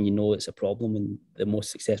that's when you know it's a problem. And the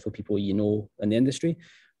most successful people you know in the industry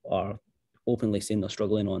are openly saying they're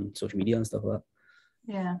struggling on social media and stuff like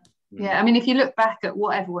that. Yeah. I mean, if you look back at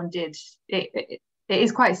what everyone did, it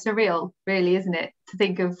is quite surreal, really, isn't it? To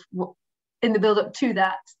think of what in the build up to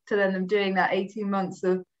that, to then them doing that 18 months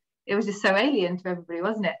of, it was just so alien to everybody,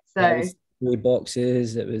 wasn't it? So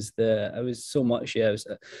boxes, it was so much, yeah.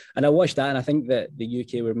 And I watched that, and I think that the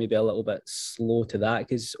UK were maybe a little bit slow to that,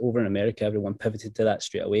 because over in America, everyone pivoted to that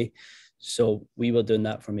straight away. So we were doing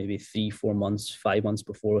that for maybe 3-4 months, 5 months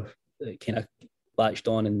before it kind of latched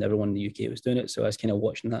on, and everyone in the UK was doing it. So I was kind of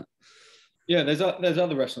watching that. Yeah, there's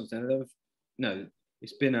other restaurants there.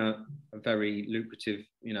 It's been a very lucrative,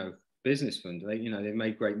 business fund. They've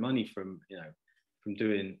made great money from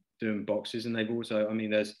doing boxes, and they've also, I mean,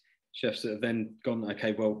 there's chefs that have then gone,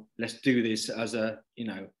 okay, well, let's do this as a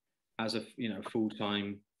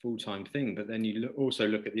full-time thing. But then you also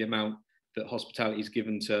look at the amount that hospitality is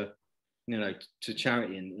given to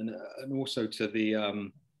charity, and also to the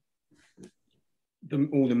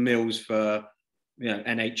all the meals for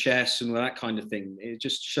NHS and all that kind of thing. It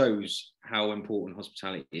just shows how important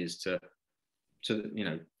hospitality is to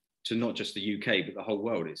not just the UK but the whole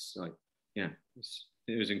world. It's like,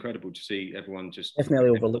 it was incredible to see everyone just definitely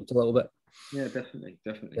overlooked a little bit. Yeah, definitely.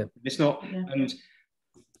 Yeah. It's not,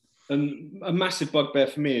 and a massive bugbear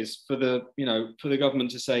for me is for the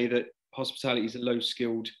government to say that hospitality is a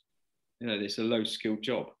low-skilled, it's a low-skilled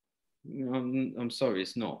job. I'm sorry,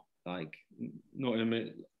 it's not. Like, not in a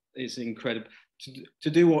minute. It's incredible to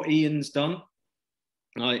do what Ian's done,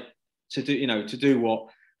 like to do what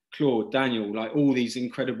Claude, Daniel, like all these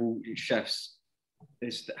incredible chefs.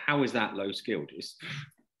 How is that low skilled? It's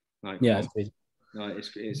like, it's crazy. Like,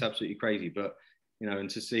 it's absolutely crazy. But and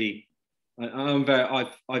to see, I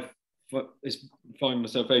find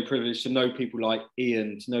myself very privileged to know people like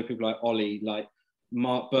Ian, to know people like Ollie, like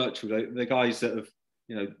Mark Birchall, the guys that have,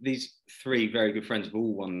 these three very good friends have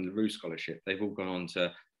all won the Roux Scholarship. They've all gone on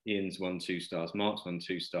to, Ian's won 2 stars, Mark's won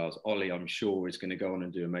 2 stars, Ollie, I'm sure, is going to go on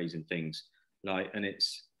and do amazing things. Like, and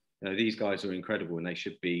it's, these guys are incredible, and they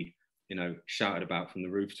should be, shouted about from the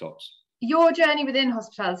rooftops. Your journey within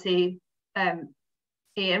hospitality,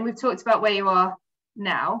 Ian, we've talked about where you are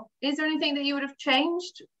now. Is there anything that you would have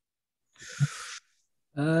changed?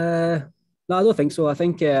 No, I don't think so. I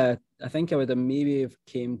think I would have maybe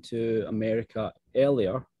came to America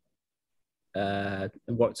earlier and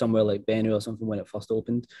worked somewhere like Benny or something when it first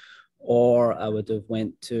opened, or I would have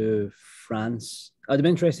went to France. I'd have been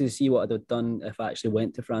interested to see what I'd have done if I actually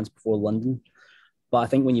went to France before London. But I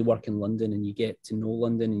think when you work in London and you get to know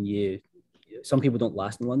London, and some people don't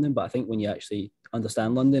last in London, but I think when you actually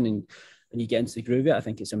understand London and you get into the groove of it, I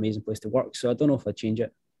think it's an amazing place to work. So I don't know if I'd change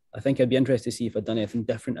it. I think I'd be interested to see if I'd done anything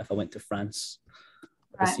different if I went to France.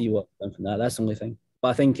 Right. To see what I've done from that. That's the only thing. But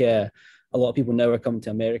I think a lot of people now are coming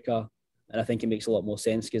to America, and I think it makes a lot more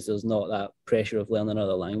sense because there's not that pressure of learning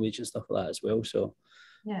another language and stuff like that as well. So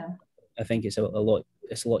yeah, I think it's a lot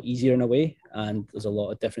easier in a way, and there's a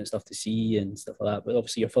lot of different stuff to see and stuff like that. But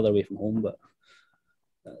obviously you're further away from home, but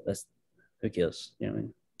that's, who cares? I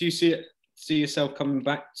mean? Do you see yourself coming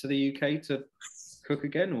back to the UK to cook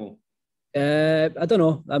again, or? I don't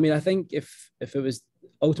know. I mean, I think if it was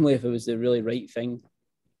ultimately, if it was the really right thing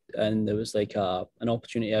and there was like an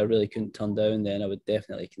opportunity I really couldn't turn down, then I would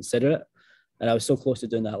definitely consider it. And I was so close to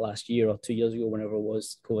doing that last year or 2 years ago, whenever it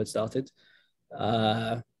was COVID started.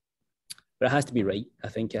 But it has to be right. I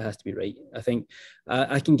think it has to be right. I think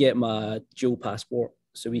I can get my dual passport,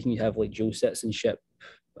 so we can have like dual citizenship,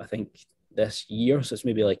 I think this year. So it's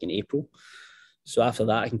maybe like in April. So after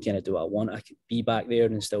that, I can kind of do what I want. I could be back there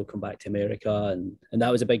and still come back to America. And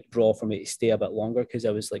that was a big draw for me to stay a bit longer, because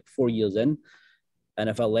I was like 4 years in. And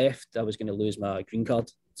if I left, I was going to lose my green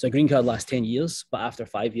card. So a green card lasts 10 years, but after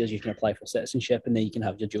 5 years, you can apply for citizenship and then you can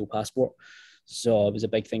have your dual passport. So it was a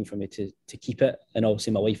big thing for me to keep it. And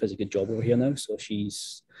obviously my wife has a good job over here now. So she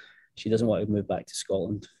doesn't want to move back to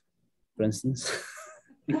Scotland, for instance.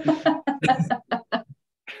 I'd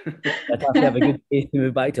have to have a good case to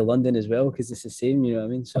move back to London as well, because it's the same, you know what I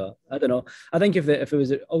mean? So I don't know. I think if it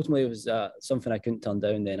was ultimately it was something I couldn't turn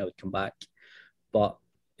down, then I would come back. But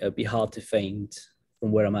it would be hard to find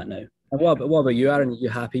from where I'm at now. And what about you, Aaron? Are you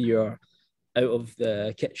happy you're out of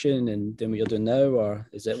the kitchen and doing what you're doing now, or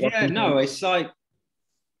is it working? Yeah, no, it's like,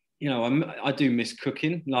 you know, I do miss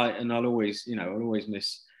cooking, like, and I'll always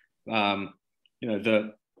miss, the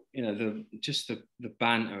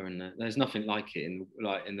banter, and there's nothing like it in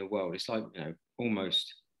the world. It's like, you know,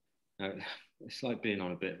 almost, it's like being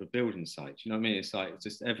on a bit of a building site. You know what I mean? It's like it's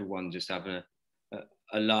just everyone just having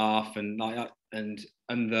a laugh, and like and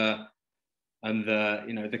the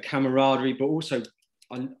you know, the camaraderie, but also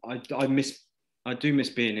I do miss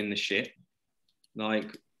being in the shit,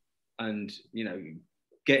 like, and you know,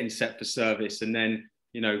 getting set for service, and then,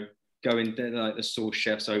 you know, going there, like the sauce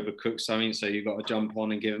chefs overcook something, so you've got to jump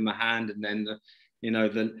on and give them a hand, and then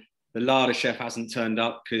the larder chef hasn't turned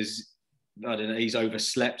up because, I don't know, he's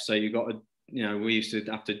overslept, so you've got to, you know, we used to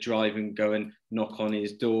have to drive and go and knock on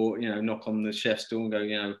his door, you know, knock on the chef's door and go,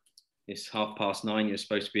 you know, it's 9:30, you're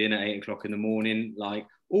supposed to be in at 8 o'clock in the morning. Like,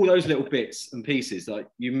 all those little bits and pieces, like,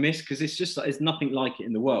 you miss, because it's just like, there's nothing like it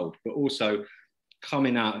in the world. But also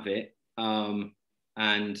coming out of it,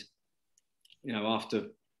 and, you know, after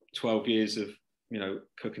 12 years of, you know,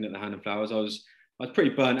 cooking at the Hand and Flowers, I was pretty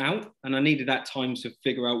burnt out, and I needed that time to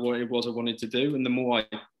figure out what it was I wanted to do. And the more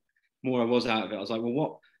I was out of it, I was like,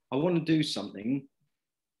 well, I want to do something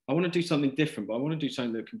different, but I want to do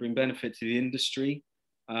something that can bring benefit to the industry.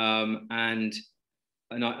 And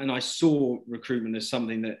I saw recruitment as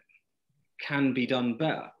something that can be done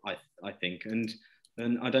better, I think. And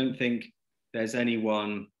I don't think there's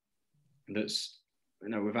anyone that's, you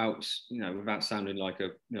know, without sounding like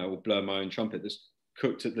a, you know, blow my own trumpet, that's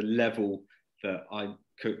cooked at the level that I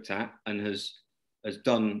cooked at and has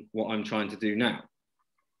done what I'm trying to do now.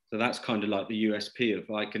 So that's kind of like the USP of,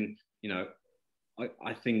 I can, you know,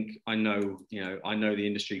 I think I know the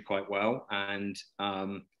industry quite well, and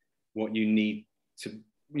what you need to,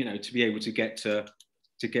 you know, to be able to get to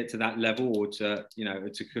that level, or to, you know,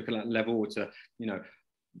 to cook at that level, or to, you know,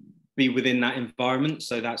 be within that environment.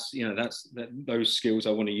 So that's, you know, those skills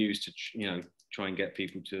I want to use to, you know, try and get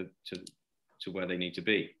people to where they need to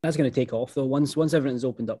be. That's going to take off though. Once everything's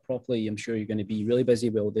opened up properly, I'm sure you're going to be really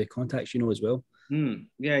busy with all the contacts, you know, as well.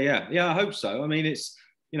 Yeah. I hope so. I mean, it's,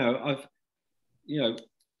 you know,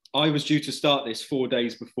 I was due to start this 4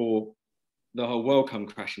 days before the whole world come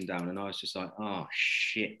crashing down, and I was just like, oh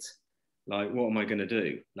shit, like, what am I going to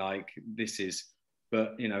do? Like, this is,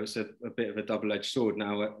 but, you know, it's a bit of a double-edged sword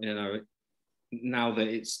now, you know, now that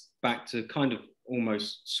it's back to kind of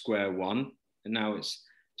almost square one, and now it's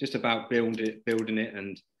just about building it.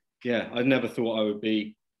 And yeah, I never thought I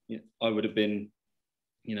would have been,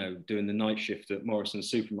 you know, doing the night shift at Morrison's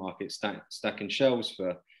supermarket, stacking shelves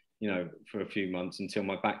for, you know, for a few months, until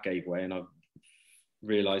my back gave way, and I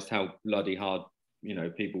realized how bloody hard, you know,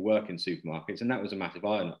 people work in supermarkets. And that was a massive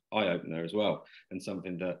eye opener as well, and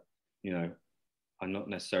something that, you know, I not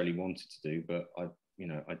necessarily wanted to do, but I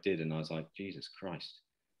did. And I was like, Jesus Christ,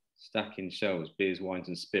 stacking shelves, beers, wines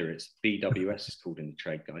and spirits. BWS is called in the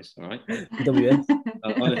trade, guys. All right. BWS.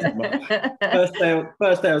 Honestly,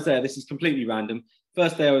 first day I was there, this is completely random.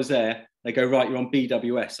 First day I was there, they go, right, you're on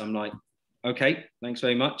BWS. I'm like, okay, thanks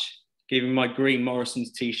very much. Give him my green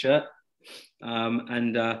Morrison's t-shirt.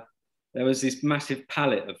 And there was this massive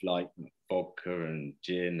palette of like vodka and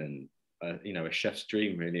gin and, you know, a chef's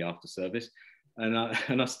dream really after service. And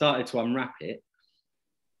I started to unwrap it,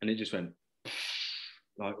 and it just went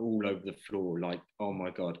like all over the floor. Like, oh my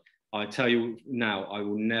God. I tell you now, I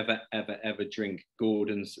will never, ever, ever drink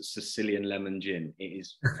Gordon's Sicilian lemon gin. It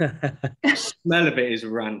is, the smell of it is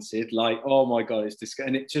rancid. Like, oh my God, it's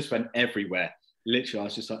disgusting. And it just went everywhere. Literally, I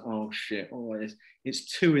was just like, oh shit,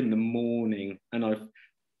 it's 2 a.m. and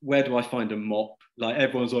where do I find a mop? Like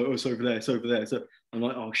everyone's like, oh, it's over there, it's over there. So I'm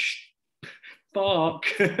like, oh, fuck.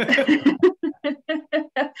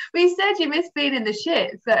 Well, you said you miss being in the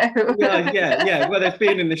shit, so yeah. Well, there's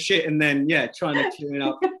being in the shit and then trying to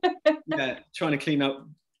clean up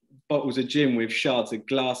bottles of gin with shards of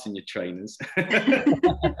glass in your trainers.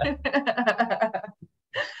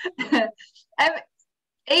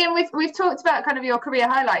 Ian, we've talked about kind of your career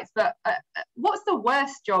highlights, but what's the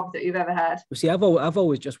worst job that you've ever had? Well, see, I've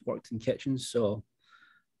always just worked in kitchens, so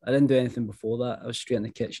I didn't do anything before that. I was straight in the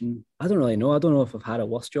kitchen. I don't really know. I don't know if I've had a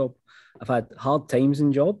worst job. I've had hard times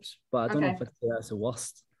in jobs, but I don't know if I'd say that's the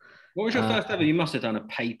worst. What was your first ever? You must have done a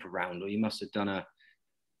paper round, or you must have done a.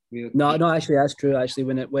 No, actually, that's true.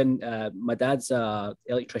 Actually, when my dad's an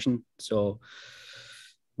electrician, so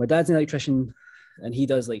my dad's an electrician, and he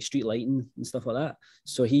does like street lighting and stuff like that.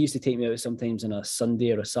 So he used to take me out sometimes on a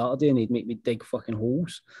Sunday or a Saturday, and he'd make me dig fucking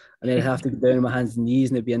holes, and then I'd have to go down on my hands and knees,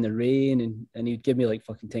 and it'd be in the rain, and he'd give me like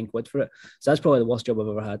fucking 10 quid for it. So that's probably the worst job I've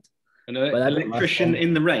ever had. An electrician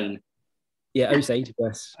in the rain. Yeah, outside,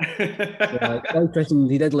 yes. So, electrician,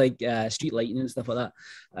 he did like street lighting and stuff like that.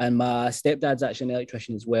 And my stepdad's actually an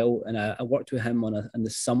electrician as well. And I worked with him in the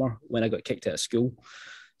summer when I got kicked out of school.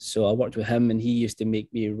 So I worked with him, and he used to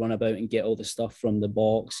make me run about and get all the stuff from the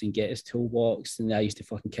box and get his toolbox. And I used to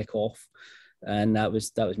fucking kick off. And that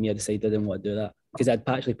was me. I decided I didn't want to do that because I'd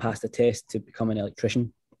actually passed a test to become an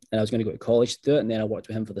electrician, and I was going to go to college to do it. And then I worked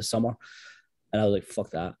with him for the summer, and I was like, fuck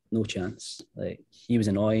that, no chance. Like, he was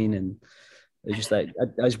annoying, and it was just like, I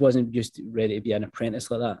just wasn't just ready to be an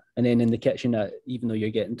apprentice like that. And then in the kitchen, even though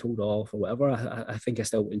you're getting told off or whatever, I think I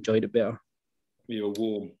still enjoyed it better. You were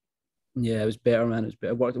warm. Yeah, it was better, man. It was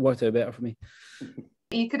better. It worked out better for me.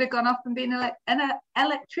 You could have gone off and been an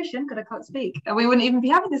electrician, because I can't speak, and we wouldn't even be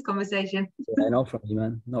having this conversation. Yeah, not for me,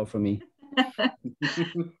 man. Not for me.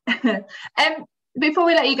 Before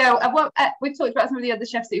we let you go, we've talked about some of the other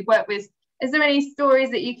chefs that you've worked with. Is there any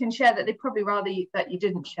stories that you can share that they'd probably rather that you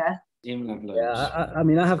didn't share? Yeah, I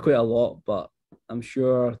mean, I have quite a lot, but I'm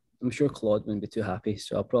sure Claude wouldn't be too happy,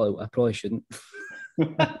 so I probably shouldn't.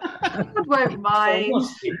 I won't mind.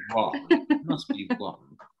 Must be one.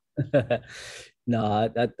 No, I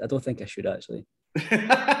don't think I should actually.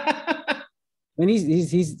 I mean,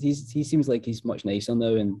 he seems like he's much nicer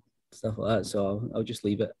now and stuff like that, so I'll just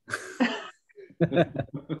leave it.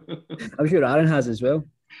 I'm sure Aaron has as well.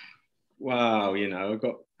 Wow, I've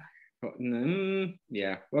got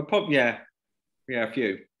yeah. Well, probably a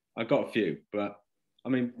few. I got a few, but I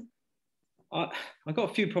mean, I got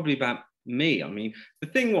a few probably about me. I mean, the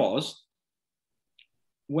thing was,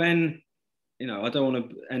 when I don't want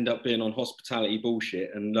to end up being on hospitality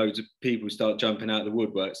bullshit and loads of people start jumping out of the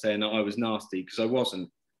woodwork saying that I was nasty, because I wasn't.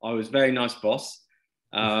 I was a very nice boss.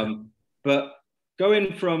 But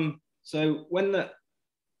going from, so when I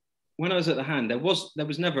was at the Hand, there was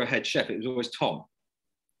never a head chef. It was always Tom.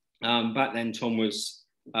 Back then, Tom was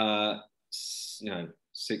 6'4",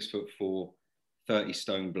 30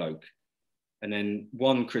 stone bloke. And then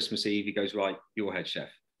one Christmas Eve, he goes, right, you're head chef.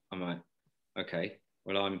 I'm like, okay,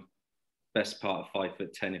 well, I'm best part of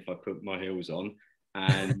 5'10" if I put my heels on,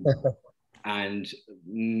 and and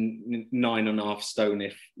 9.5 stone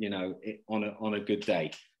if on a good day.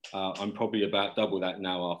 I'm probably about double that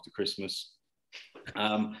now after Christmas.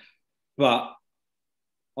 But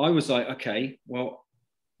I was like, okay, well,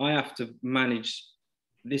 I have to manage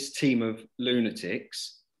this team of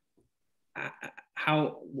lunatics.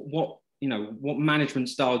 What management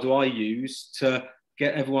style do I use to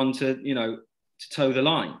get everyone to toe the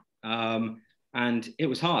line? And it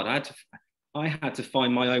was hard. I had to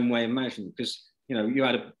find my own way of managing, because you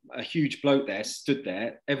had a huge bloke there, stood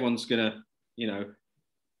there. Everyone's gonna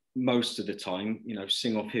most of the time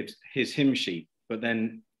sing off his hymn sheet. But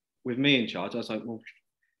then with me in charge, I was like, well,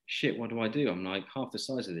 shit, what do I do? I'm like half the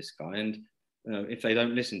size of this guy, and if they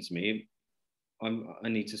don't listen to me, I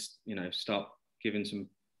need to start giving some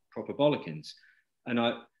proper bollockings. And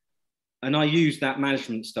I used that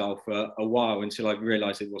management style for a while until I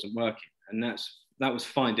realized it wasn't working. And that was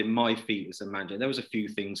finding my feet as a manager. There was a few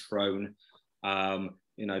things thrown.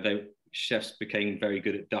 Chefs became very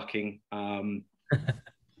good at ducking.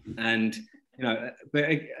 And but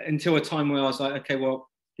until a time where I was like, okay, well,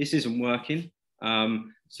 this isn't working.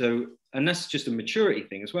 So, and that's just a maturity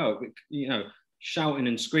thing as well. Shouting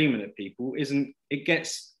and screaming at people it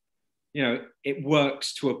gets, it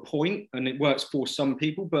works to a point, and it works for some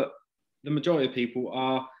people, but the majority of people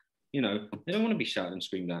are, they don't want to be shouted and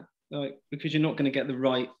screamed at, because you're not going to get the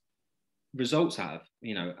right results out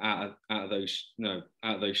of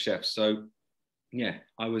those chefs. So yeah,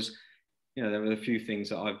 I was, there were a few things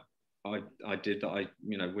that I did that I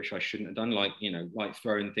wish I shouldn't have done, like like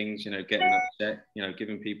throwing things, getting upset,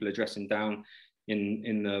 giving people a dressing down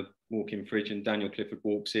in the walk-in fridge, and Daniel Clifford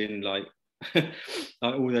walks in, like like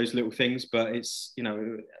all those little things. But it's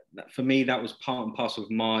for me, that was part and parcel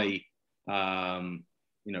of my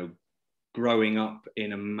growing up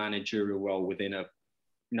in a managerial role within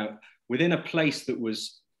a place that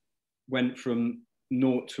went from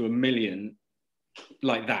 0 to 1 million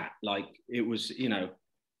like that. Like it was,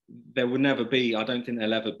 there would never be, I don't think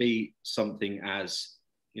there'll ever be something as,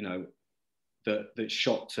 that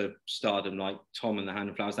shot to stardom like Tom and the Hand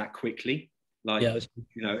and Flowers that quickly. Like,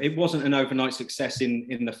 it wasn't an overnight success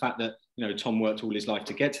in the fact that, Tom worked all his life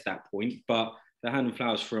to get to that point, but the Hand and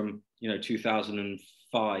Flowers from,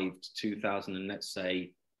 2005 to 2000 and let's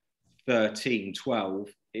say 13, 12,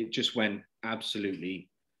 it just went absolutely,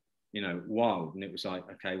 wild. And it was like,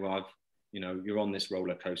 okay, well, you're on this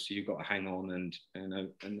roller coaster, you've got to hang on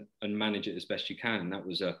and manage it as best you can. And that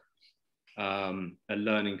was a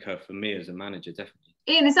learning curve for me as a manager, definitely.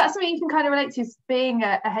 Ian, is that something you can kind of relate to, being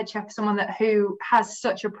a head chef, someone who has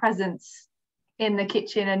such a presence in the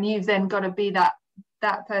kitchen, and you've then got to be that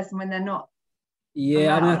person when they're not?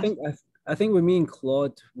 Yeah, around? I mean, I think with me and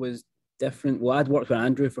Claude was different. Well, I'd worked with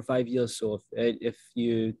Andrew for 5 years, so if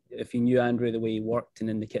you knew Andrew the way he worked and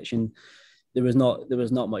in the kitchen, there was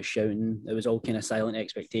not much shouting. It was all kind of silent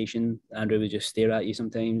expectation. Andrew would just stare at you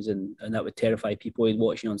sometimes, and that would terrify people. He'd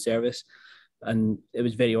watch you on service, and it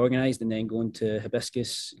was very organised. And then going to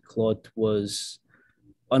Hibiscus, Claude was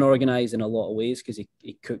unorganised in a lot of ways because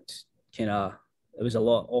he cooked kind of. It was a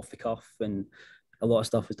lot off the cuff, and a lot of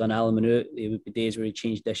stuff was done à la minute. There would be days where he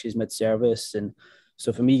changed dishes mid-service, and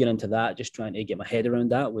so for me getting into that, just trying to get my head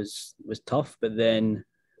around that was tough. But then,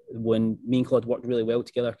 when me and Claude worked really well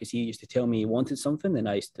together, because he used to tell me he wanted something, and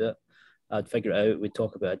I used to do it. I'd figure it out. We'd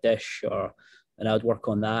talk about a dish, and I'd work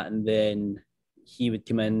on that, and then he would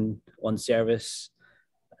come in on service.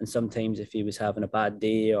 And sometimes if he was having a bad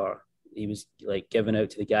day or he was like giving out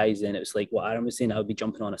to the guys, then it was like what Aaron was saying, I would be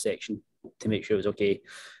jumping on a section to make sure it was okay.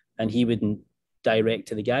 And he wouldn't direct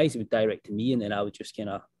to the guys, he would direct to me, and then I would just kind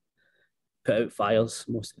of put out fires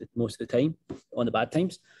most of the time on the bad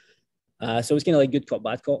times. So it was kind of like good cop,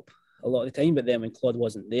 bad cop a lot of the time. But then when Claude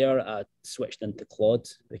wasn't there, I switched into Claude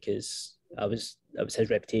because it was his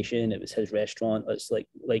reputation, it was his restaurant. It's like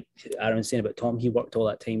Aaron was saying about Tom, he worked all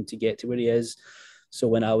that time to get to where he is. So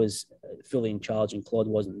when I was fully in charge and Claude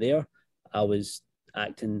wasn't there, I was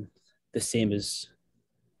acting the same as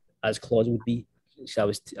Claude would be. So I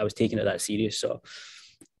was taking it that serious. So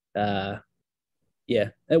yeah,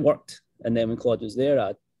 it worked. And then when Claude was there,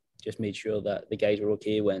 I just made sure that the guys were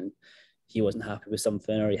okay when he wasn't happy with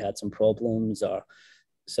something or he had some problems, or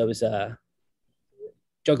so it was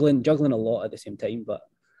juggling a lot at the same time. But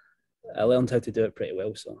I learned how to do it pretty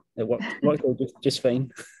well, so it worked just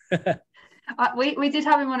fine. We did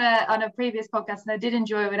have him on a previous podcast, and I did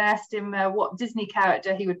enjoy when I asked him what Disney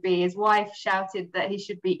character he would be. His wife shouted that he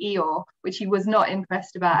should be Eeyore, which he was not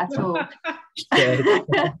impressed about at all.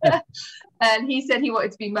 And he said he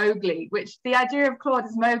wanted to be Mowgli, which the idea of Claude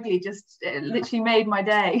as Mowgli just literally made my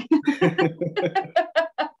day.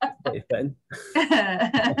 Pretty fun.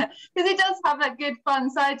 Because he does have that good fun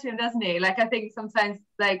side to him, doesn't he? Like, I think sometimes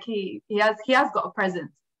like he has got a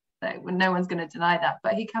presence. Like, when no one's going to deny that,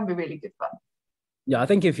 but he can be really good fun. Yeah, I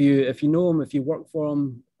think if you know him, if you work for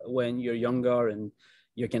him when you're younger and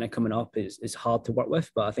you're kind of coming up, it's hard to work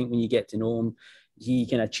with. But I think when you get to know him, he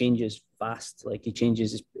kind of changes fast. Like, he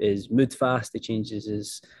changes his mood fast.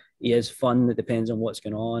 He is fun. It depends on what's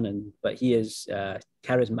going on, but he is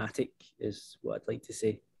charismatic, is what I'd like to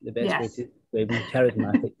say. The best way to describe him,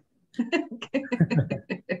 charismatic.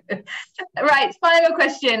 Right, final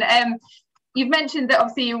question. You've mentioned that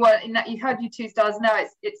obviously you had your 2 stars. Now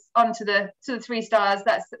it's on to the 3 stars.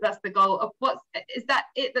 That's the goal.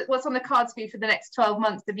 What's on the cards for you for the next 12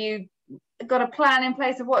 months? Have you got a plan in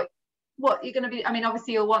place of what you're going to be? I mean,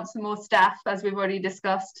 obviously you'll want some more staff, as we've already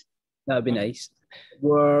discussed. That would be nice.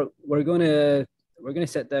 We're going to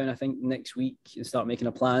sit down, I think, next week and start making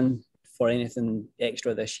a plan for anything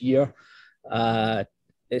extra this year.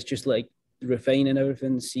 It's just like refining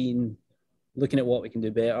everything, looking at what we can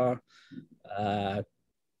do better.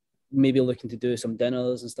 Maybe looking to do some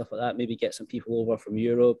dinners and stuff like that. Maybe get some people over from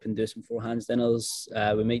Europe and do some 4-hands dinners.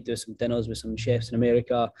 We might do some dinners with some chefs in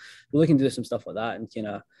America. We're looking to do some stuff like that and kind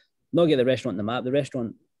of not get the restaurant on the map. The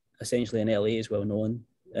restaurant essentially in LA is well known,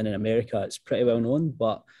 and in America it's pretty well known.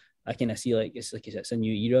 But I kind of see it's a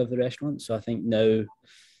new era of the restaurant. So I think now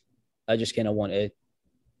I just kind of want to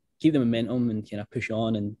keep the momentum and kind of push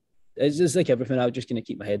on. And it's just like everything. I'm just going to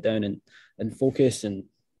keep my head down and focus and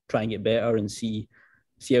try and get better and see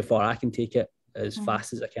see how far I can take it as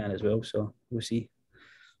fast as I can as well. So we'll see.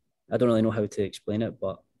 I don't really know how to explain it,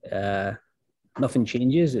 but nothing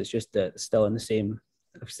changes. It's just that it's still in the same.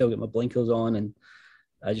 I've still got my blinkers on, and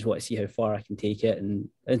I just want to see how far I can take it, and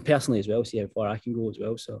personally as well, see how far I can go as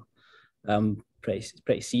well. So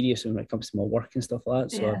pretty serious when it comes to my work and stuff like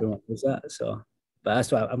that. So everyone knows that. So, but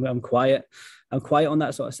that's why I'm quiet. I'm quiet on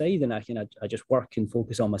that sort of side, and I just work and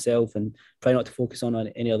focus on myself, and try not to focus on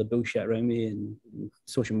any other bullshit around me and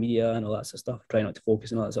social media and all that sort of stuff. Try not to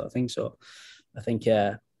focus on all that sort of thing. So I think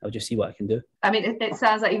I'll just see what I can do. I mean, it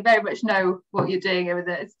sounds like you very much know what you're doing over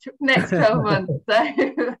the next 12 months.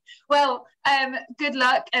 So, well, good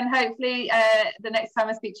luck, and hopefully the next time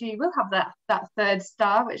I speak to you, we'll have that third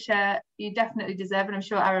star, which you definitely deserve, and I'm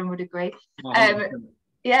sure Aaron would agree.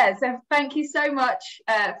 Yeah, so thank you so much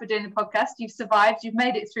for doing the podcast. You've survived. You've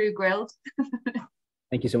made it through grilled.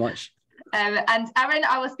 Thank you so much. And Aaron,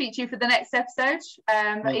 I will speak to you for the next episode.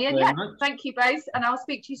 But Ian, thank you both, and I'll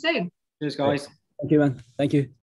speak to you soon. Cheers, guys. Thank you, man. Thank you.